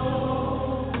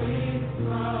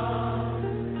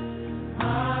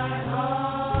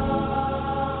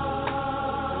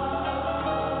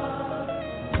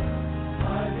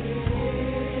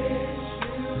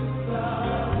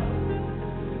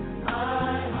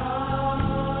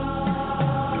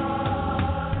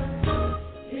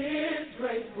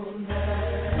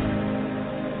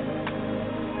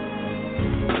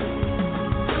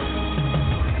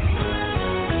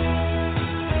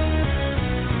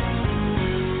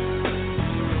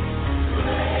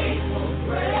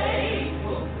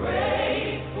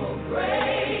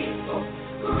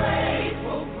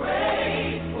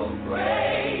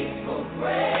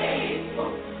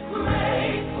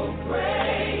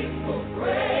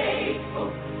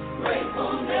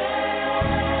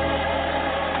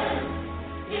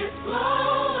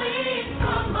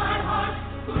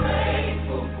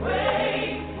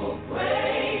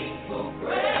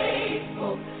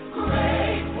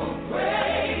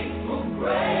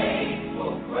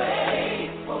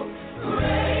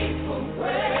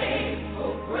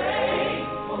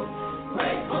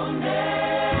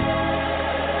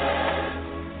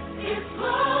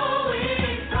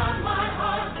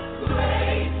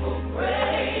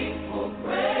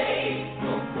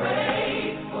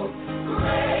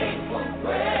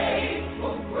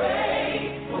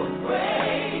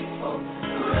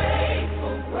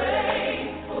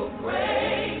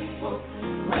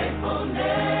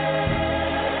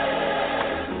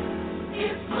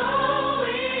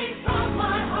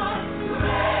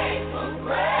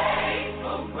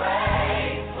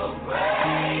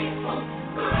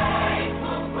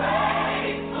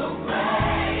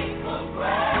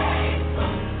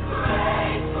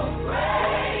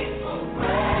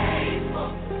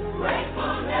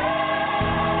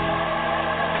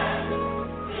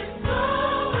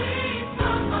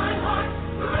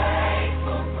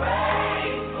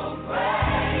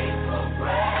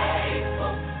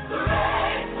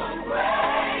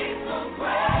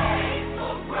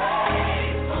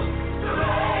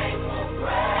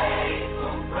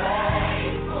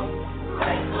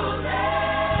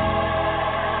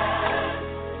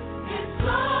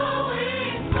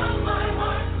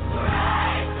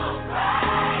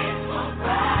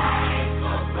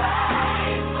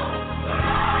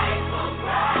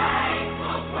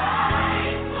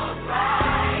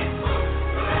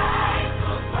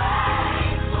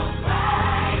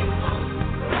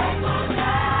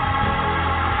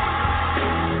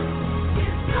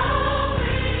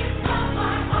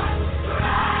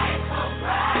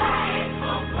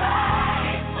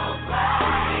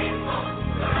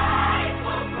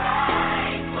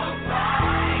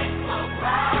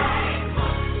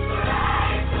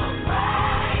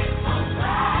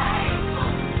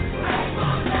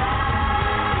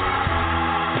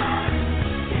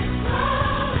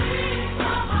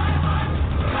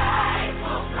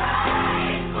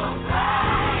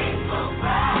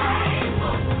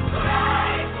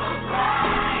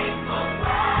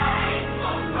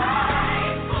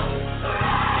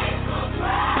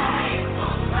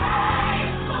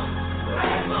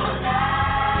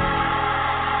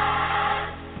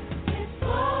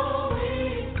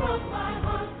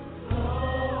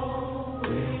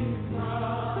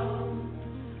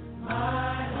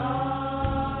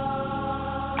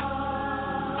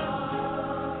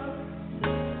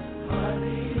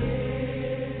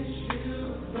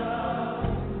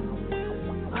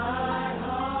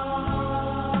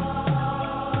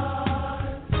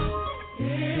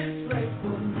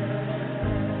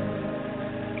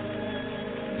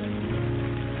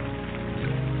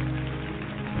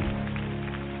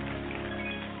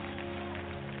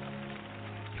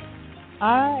 All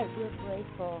right, we're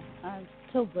grateful. I'm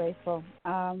so grateful.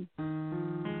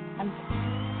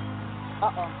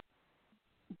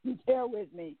 Bear with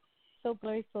me. So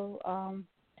grateful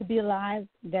to be alive.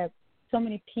 That so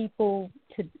many people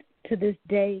to this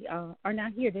day are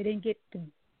not here. They didn't get to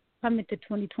come into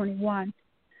 2021.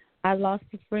 I lost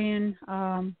a friend.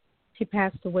 She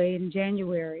passed away in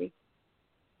January,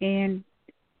 and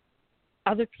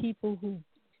other people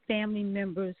family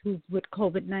members who with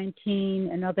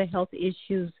COVID-19 and other health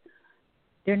issues,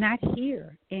 they're not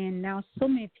here. And now so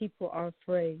many people are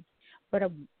afraid. But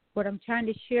what I'm trying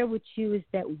to share with you is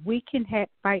that we can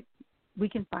fight. We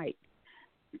can fight.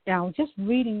 Now, just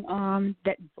reading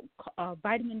that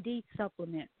vitamin D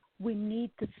supplement, we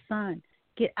need the sun.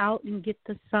 Get out and get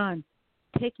the sun.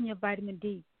 Taking your vitamin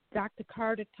D. Dr.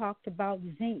 Carter talked about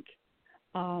zinc,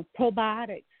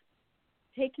 probiotics.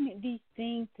 Taking these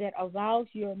things that allows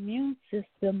your immune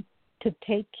system to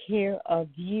take care of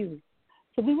you.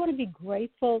 So we want to be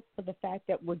grateful for the fact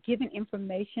that we're given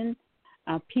information.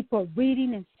 People are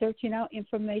reading and searching out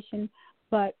information,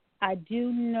 but I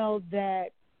do know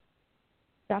that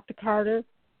Dr. Carter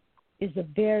is a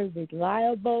very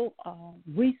reliable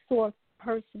resource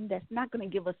person that's not going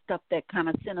to give us stuff that kind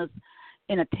of send us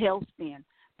in a tailspin,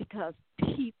 because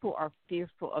people are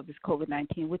fearful of this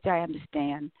COVID-19, which I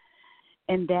understand.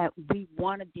 And that we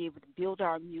want to be able to build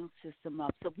our immune system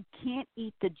up. So we can't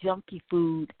eat the junky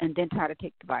food and then try to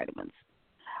take the vitamins.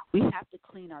 We have to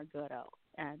clean our gut out.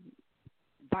 And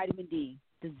vitamin D,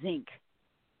 the zinc,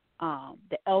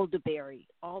 the elderberry,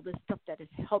 all the stuff that is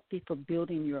healthy for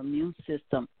building your immune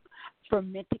system,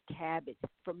 fermented cabbage,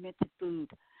 fermented food.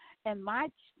 And my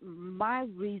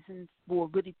reason for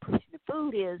really pushing the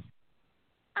food is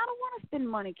I don't want to spend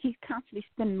money, keep constantly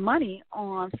spending money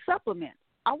on supplements.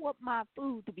 I want my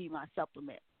food to be my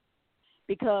supplement,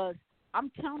 because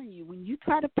I'm telling you, when you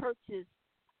try to purchase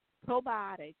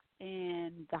probiotics,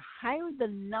 and the higher the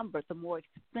number, the more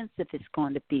expensive it's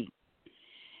going to be.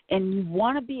 And you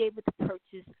want to be able to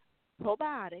purchase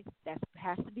probiotics that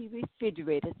has to be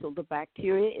refrigerated so the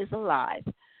bacteria is alive.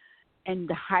 And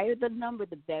the higher the number,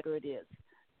 the better it is.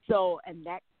 So, and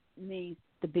that means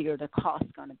the bigger the cost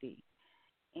is going to be.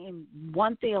 And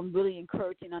one thing I'm really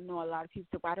encouraging, I know a lot of people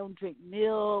say, well, I don't drink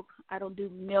milk, I don't do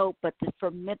milk, but the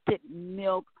fermented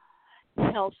milk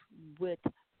helps with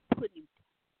putting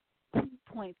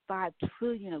 2.5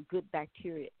 trillion of good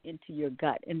bacteria into your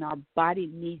gut, and our body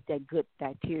needs that good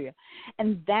bacteria.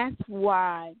 And that's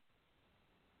why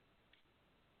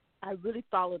I really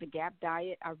follow the GAP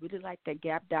diet. I really like that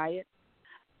GAP diet.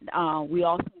 We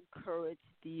also encourage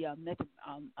the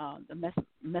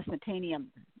mesotanium.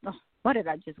 Oh, what did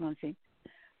I just want to say?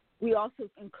 We also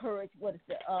encourage,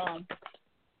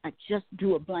 I just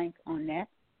drew a blank on that.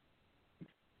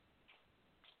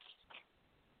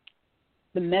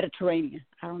 The Mediterranean.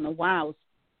 I don't know why I was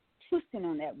twisting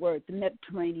on that word. The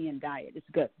Mediterranean diet is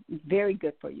good. It's very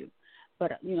good for you.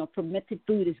 But, fermented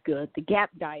food is good. The GAP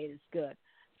diet is good.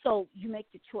 So you make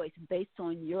the choice based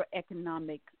on your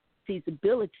economic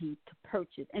feasibility to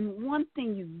purchase. And one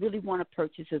thing you really want to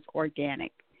purchase is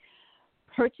organic.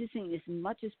 Purchasing as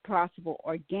much as possible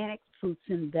organic fruits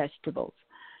and vegetables.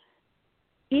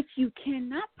 If you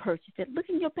cannot purchase it, look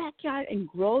in your backyard and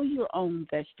grow your own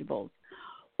vegetables,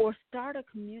 or start a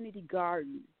community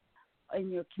garden in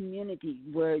your community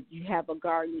where you have a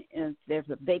garden and there's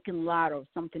a vacant lot or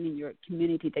something in your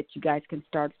community that you guys can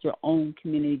start your own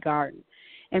community garden.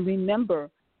 And remember,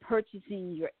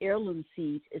 purchasing your heirloom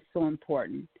seeds is so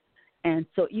important. And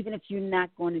so even if you're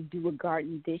not going to do a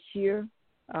garden this year,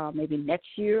 maybe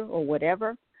next year or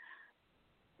whatever,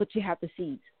 but you have the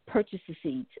seeds. Purchase the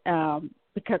seeds.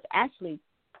 Because actually,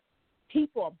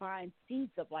 people are buying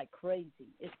seeds up like crazy.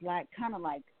 It's like kind of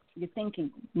like you're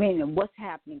thinking, man, what's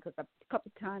happening? Because a couple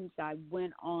of times I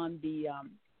went on the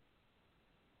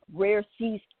Rare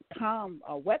Seeds.com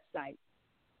website,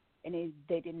 and it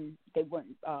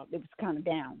was kind of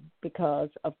down because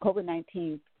of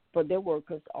COVID-19 for their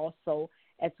workers also,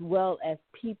 as well as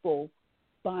people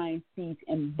buying seeds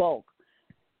in bulk.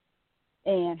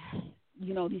 And,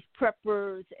 these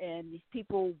preppers and these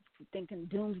people thinking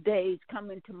doomsday is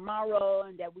coming tomorrow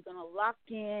and that we're going to lock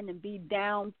in and be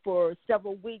down for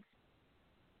several weeks.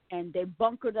 And they're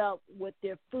bunkered up with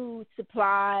their food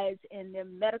supplies and their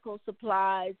medical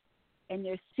supplies and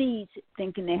their seeds,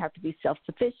 thinking they have to be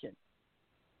self-sufficient.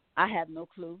 I have no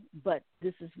clue, but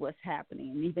this is what's happening.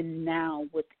 And even now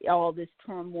with all this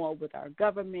turmoil with our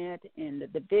government and the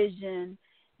division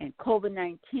and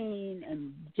COVID-19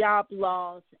 and job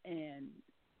loss and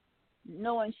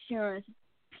no insurance,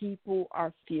 people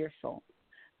are fearful.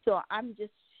 So I'm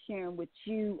just sharing with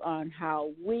you on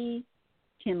how we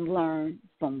can learn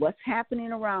from what's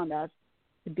happening around us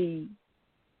to be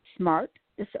smart.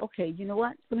 To say, okay, you know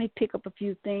what? Let me pick up a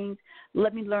few things.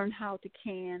 Let me learn how to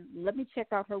can. Let me check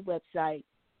out her website.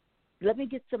 Let me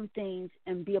get some things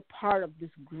and be a part of this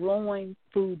growing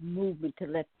food movement to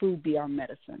let food be our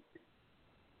medicine.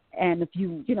 And if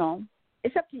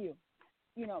it's up to you.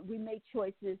 We make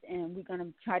choices, and we're going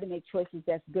to try to make choices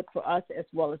that's good for us as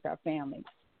well as our families.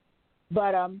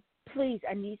 But please,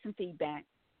 I need some feedback.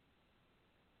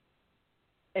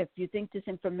 If you think this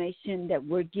information that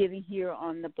we're giving here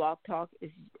on the Blog Talk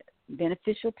is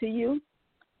beneficial to you,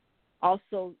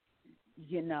 also,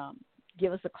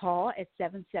 give us a call at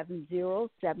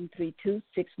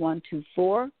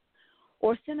 770-732-6124,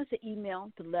 or send us an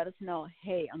email to let us know,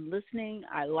 hey, I'm listening,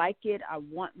 I like it, I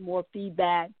want more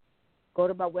feedback. Go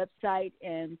to my website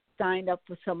and sign up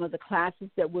for some of the classes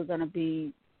that we're going to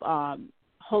be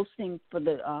hosting for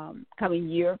the coming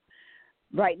year.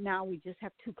 Right now, we just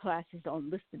have 2 classes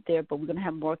listed there, but we're going to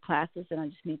have more classes, and I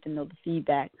just need to know the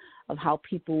feedback of how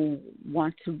people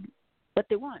what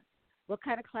they want, what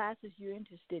kind of classes you're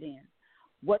interested in,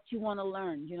 what you want to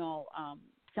learn.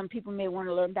 Some people may want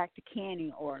to learn back to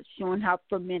canning or showing how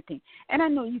fermenting. And I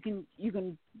know you can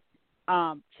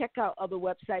check out other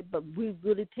websites, but we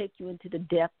really take you into the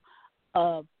depth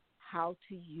of how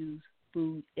to use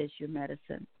food as your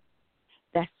medicine.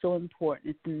 That's so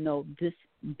important to know this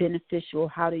beneficial,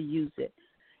 how to use it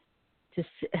to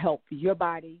help your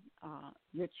body,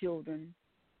 your children,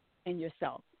 and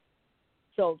yourself.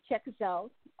 So check us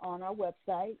out on our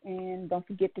website, and don't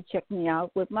forget to check me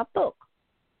out with my book.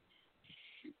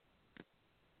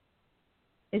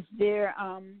 Is there,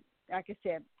 like I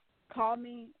said, call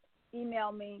me,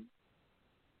 email me,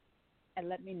 and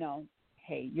let me know,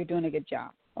 hey, you're doing a good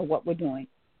job of what we're doing.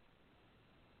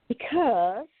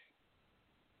 Because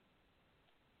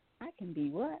I can be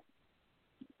what?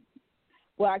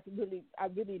 Well, I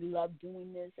really love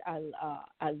doing this. I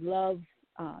love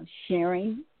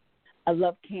sharing. I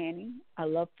love canning. I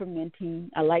love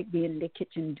fermenting. I like being in the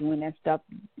kitchen doing that stuff.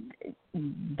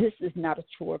 This is not a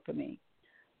chore for me,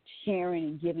 sharing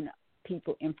and giving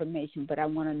people information, but I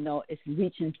want to know it's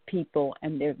reaching people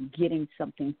and they're getting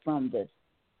something from this.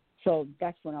 So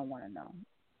that's what I want to know.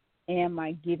 Am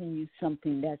I giving you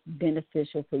something that's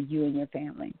beneficial for you and your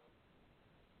family?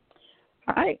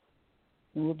 All right.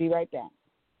 We'll be right back.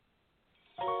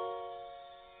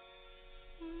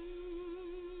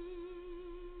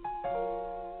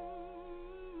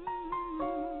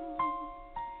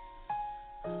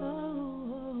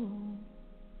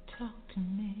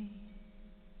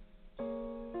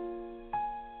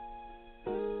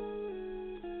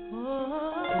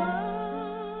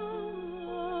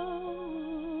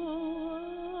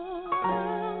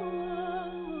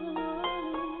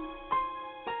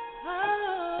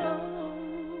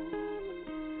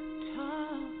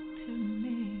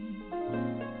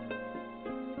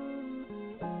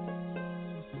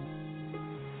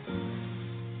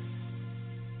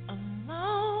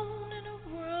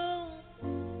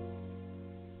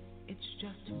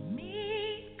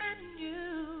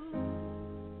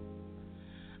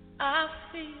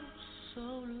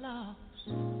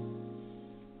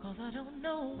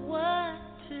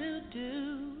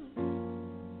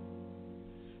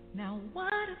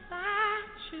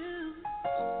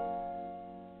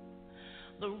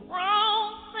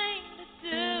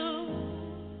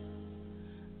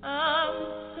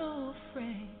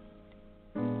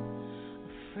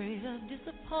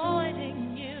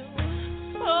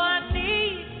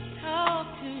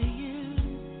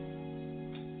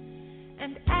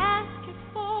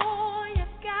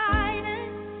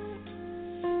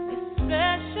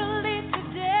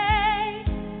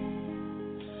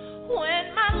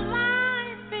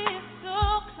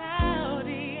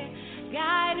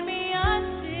 Guide me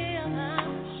until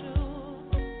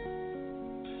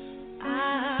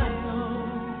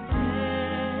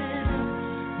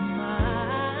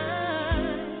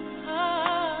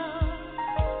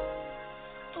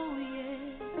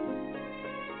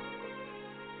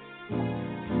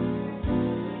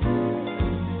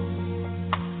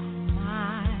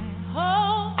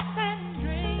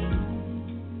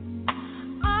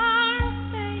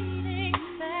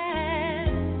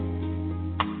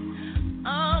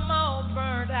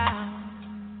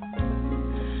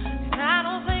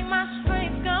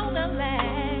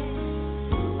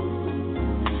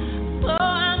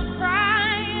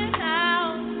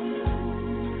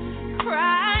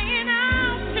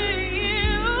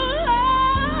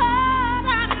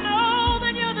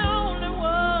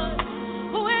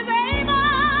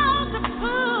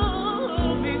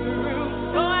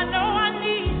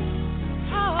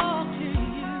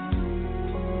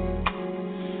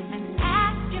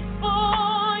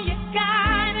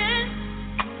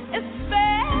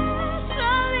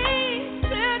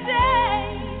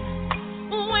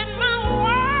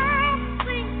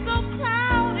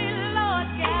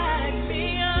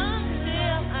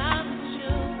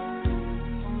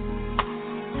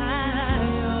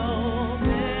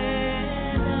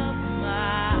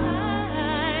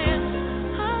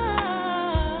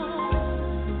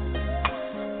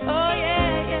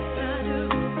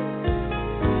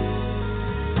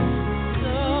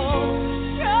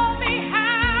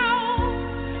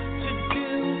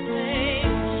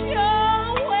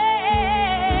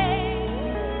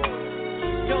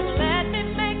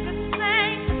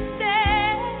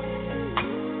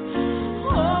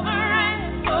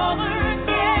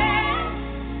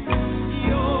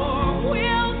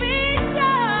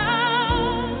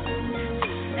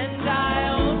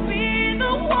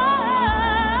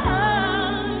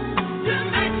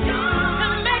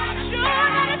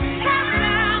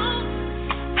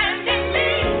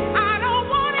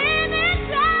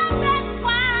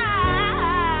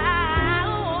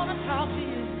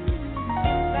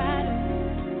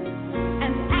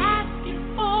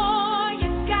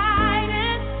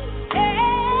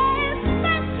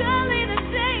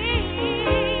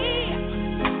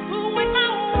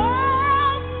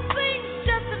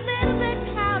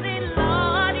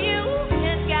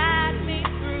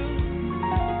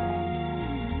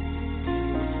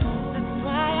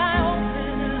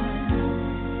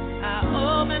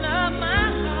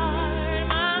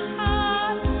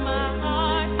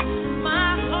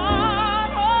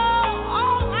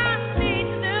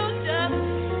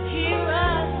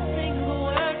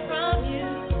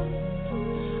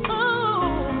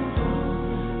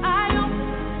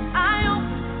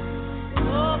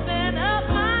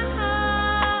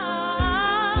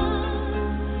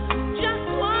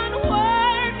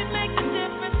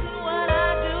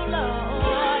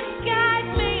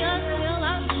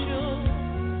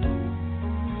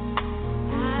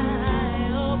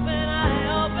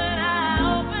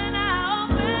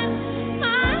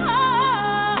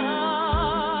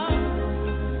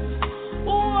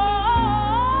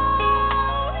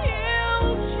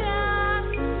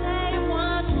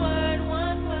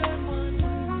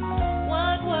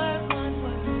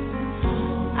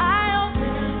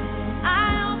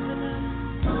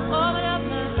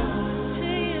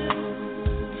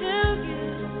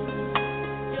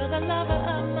lover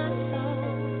of my soul,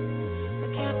 the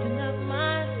captain of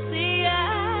my sea.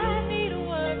 I need a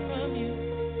word from you.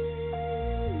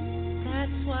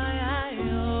 That's why I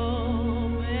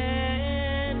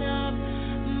open up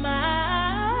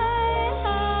my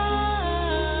heart.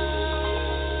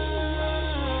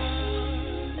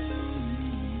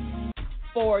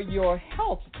 For Your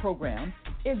Health program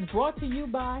is brought to you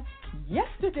by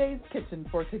Yesterday's Kitchen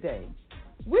for Today.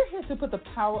 We're here to put the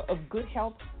power of good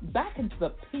health back into the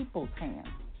people's hands.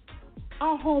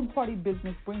 Our home party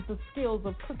business brings the skills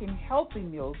of cooking healthy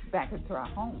meals back into our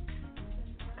homes.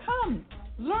 Come,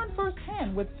 learn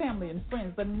firsthand with family and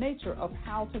friends the nature of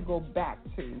how to go back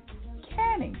to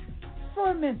canning,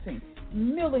 fermenting,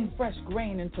 milling fresh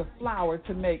grain into flour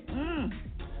to make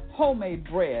homemade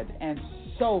bread, and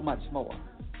so much more.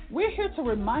 We're here to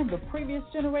remind the previous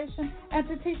generation and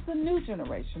to teach the new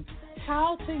generation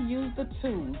how to use the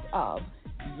tools of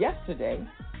yesterday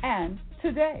and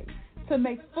today to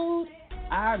make food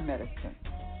our medicine.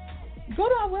 Go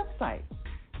to our website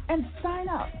and sign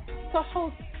up to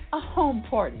host a home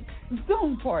party,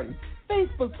 Zoom party,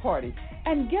 Facebook party,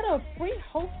 and get a free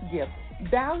host gift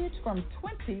valued from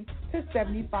 $20 to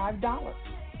 $75.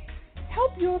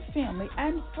 Help your family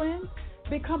and friends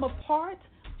become a part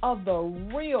of the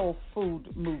real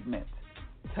food movement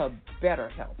to better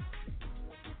health.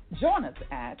 Join us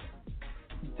at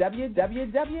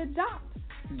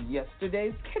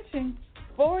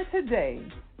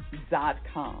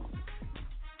www.yesterdayskitchenfortoday.com.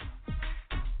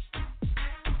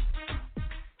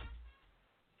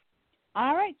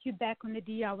 All right, you're back on the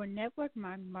D-Hour Network.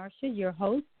 I'm Marsha, your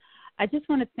host. I just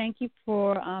want to thank you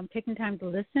for taking time to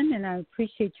listen, and I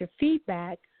appreciate your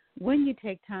feedback when you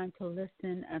take time to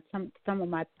listen at some of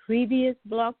my previous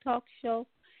Blog Talk shows,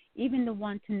 even the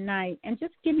one tonight, and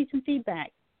just give me some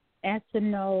feedback as to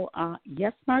know,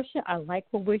 yes, Marsha, I like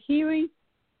what we're hearing.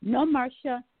 No,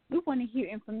 Marsha, we want to hear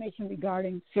information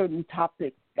regarding certain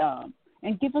topics, and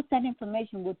give us that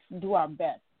information. We'll do our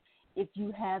best. If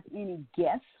you have any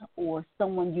guests or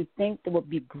someone you think that would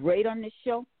be great on this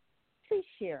show, please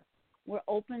share. We're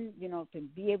open, to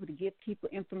be able to give people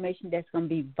information that's going to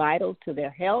be vital to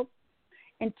their health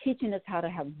and teaching us how to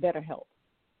have better health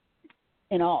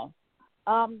in all.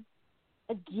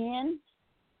 Again,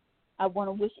 I want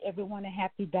to wish everyone a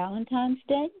happy Valentine's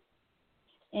Day,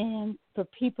 and for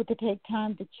people to take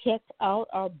time to check out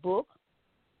our book.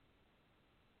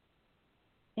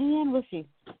 And we'll see.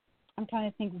 I'm trying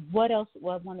to think what else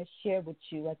I want to share with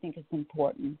you. I think it's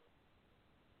important.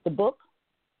 The book,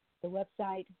 the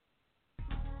website,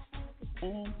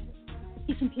 and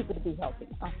teaching people to be healthy.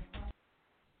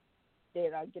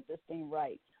 Did I get this thing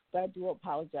right? But I do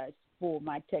apologize for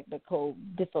my technical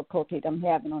difficulty that I'm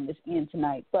having on this end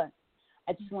tonight. But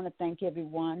I just want to thank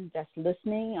everyone that's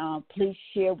listening. Please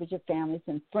share with your families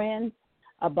and friends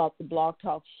about the Blog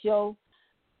Talk show.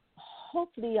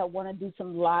 Hopefully I want to do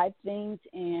some live things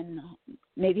and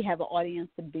maybe have an audience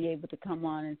to be able to come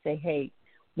on and say, hey,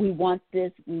 we want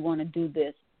this, we want to do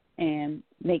this, and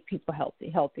make people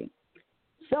healthy.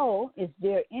 So is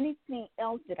there anything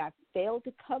else that I failed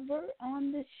to cover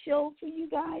on this show for you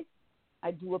guys?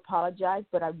 I do apologize,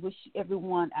 but I wish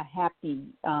everyone a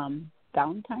happy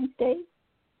Valentine's Day.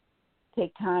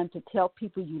 Take time to tell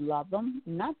people you love them,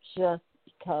 not just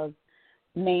because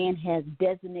man has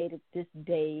designated this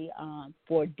day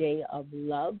for a day of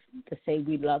love, to say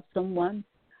we love someone.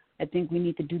 I think we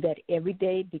need to do that every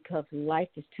day because life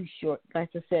is too short.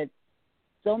 Like I said,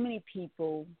 so many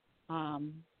people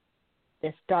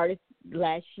that started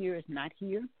last year is not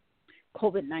here.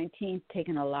 COVID-19 is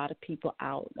taking a lot of people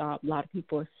out. A lot of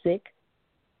people are sick.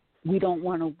 We don't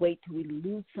want to wait till we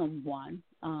lose someone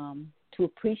to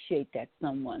appreciate that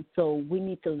someone. So we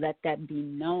need to let that be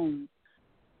known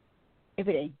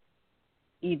every day,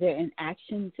 either in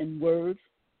actions and words.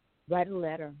 Write a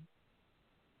letter.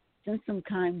 Send some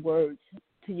kind words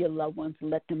to your loved ones.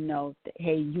 Let them know that,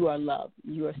 hey, you are loved.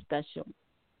 You are special.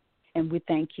 And we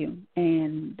thank you.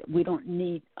 And we don't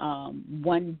need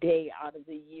one day out of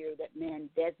the year that man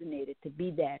designated to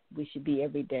be that. We should be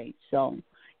every day. So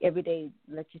every day,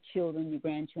 let your children, your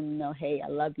grandchildren know, hey, I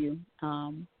love you.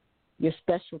 You're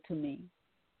special to me.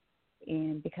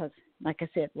 And because, like I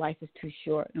said, life is too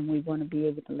short, and we want to be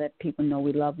able to let people know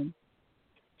we love them.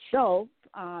 So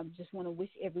just want to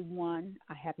wish everyone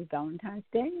a happy Valentine's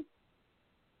Day.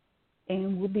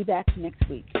 And we'll be back next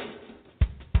week.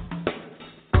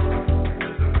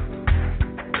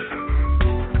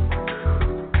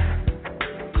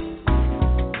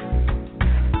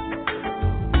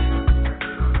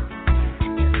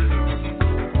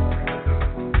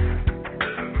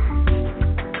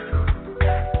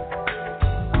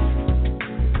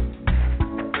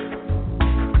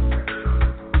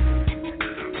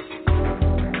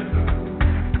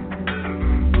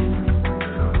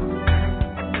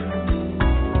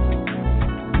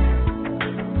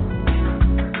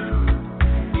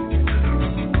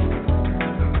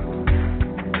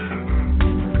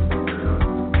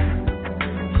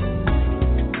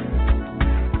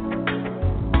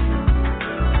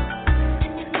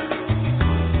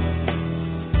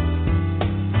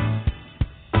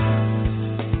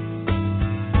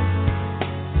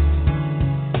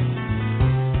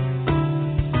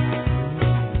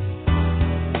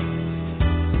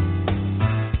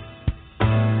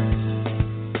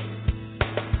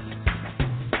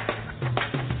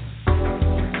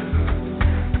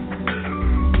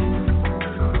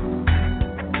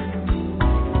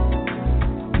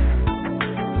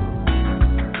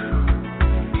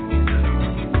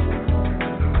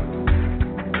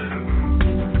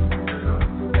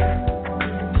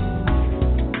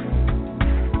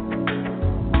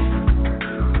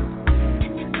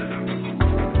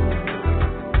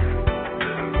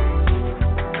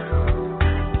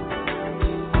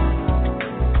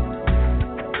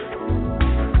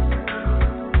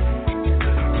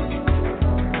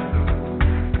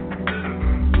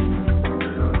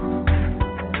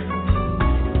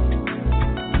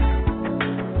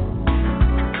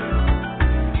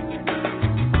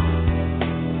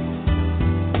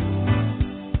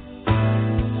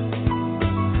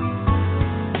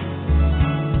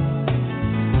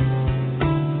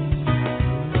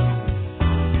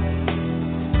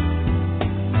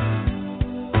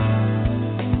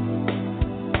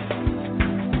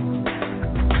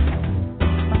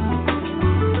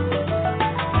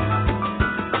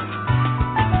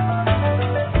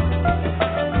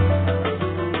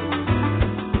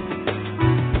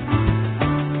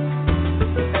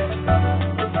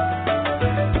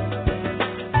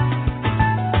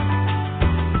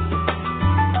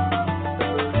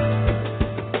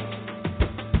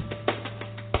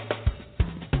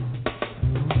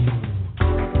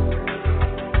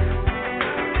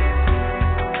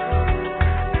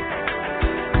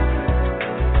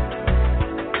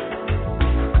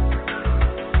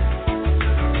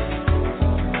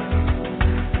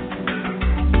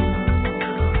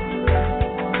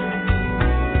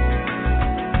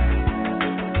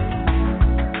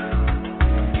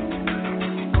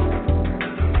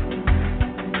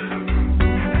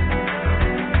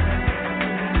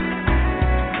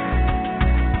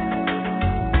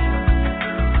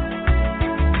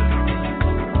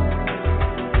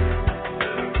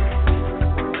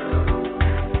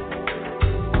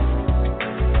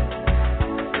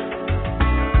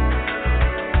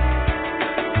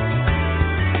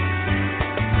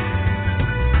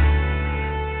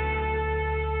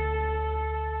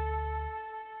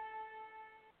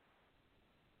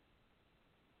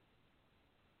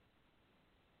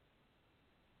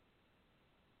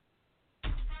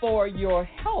 for Your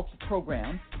Health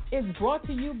program is brought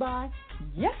to you by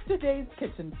Yesterday's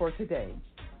Kitchen for Today.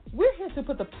 We're here to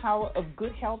put the power of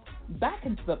good health back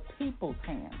into the people's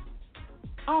hands.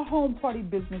 Our home party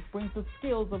business brings the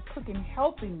skills of cooking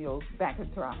healthy meals back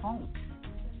into our homes.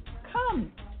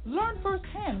 Come, learn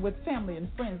firsthand with family and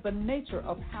friends the nature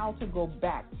of how to go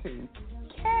back to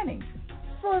canning,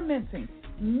 fermenting,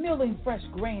 milling fresh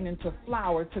grain into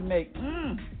flour to make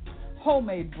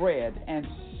homemade bread, and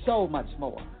so much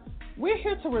more. We're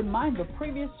here to remind the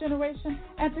previous generation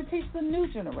and to teach the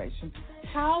new generation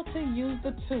how to use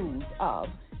the tools of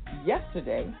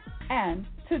yesterday and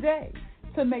today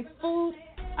to make food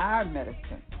our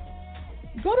medicine.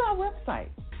 Go to our website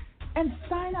and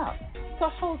sign up to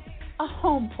host a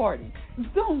home party,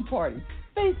 Zoom party,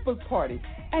 Facebook party,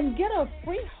 and get a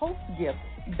free host gift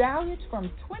valued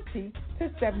from $20 to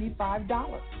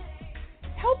 $75.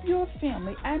 Help your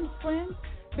family and friends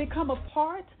become a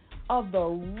part of the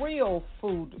real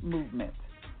food movement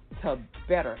to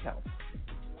better health.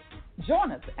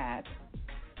 Join us at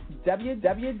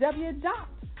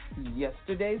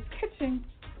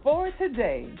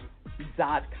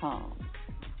www.yesterdayskitchenfortoday.com.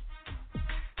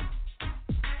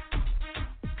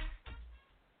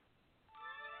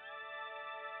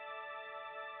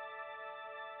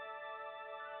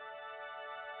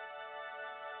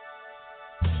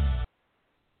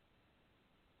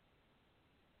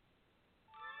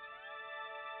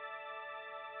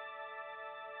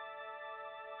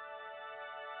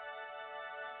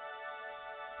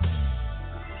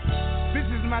 This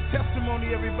is my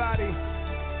testimony, everybody,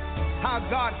 how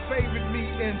God favored me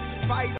in spite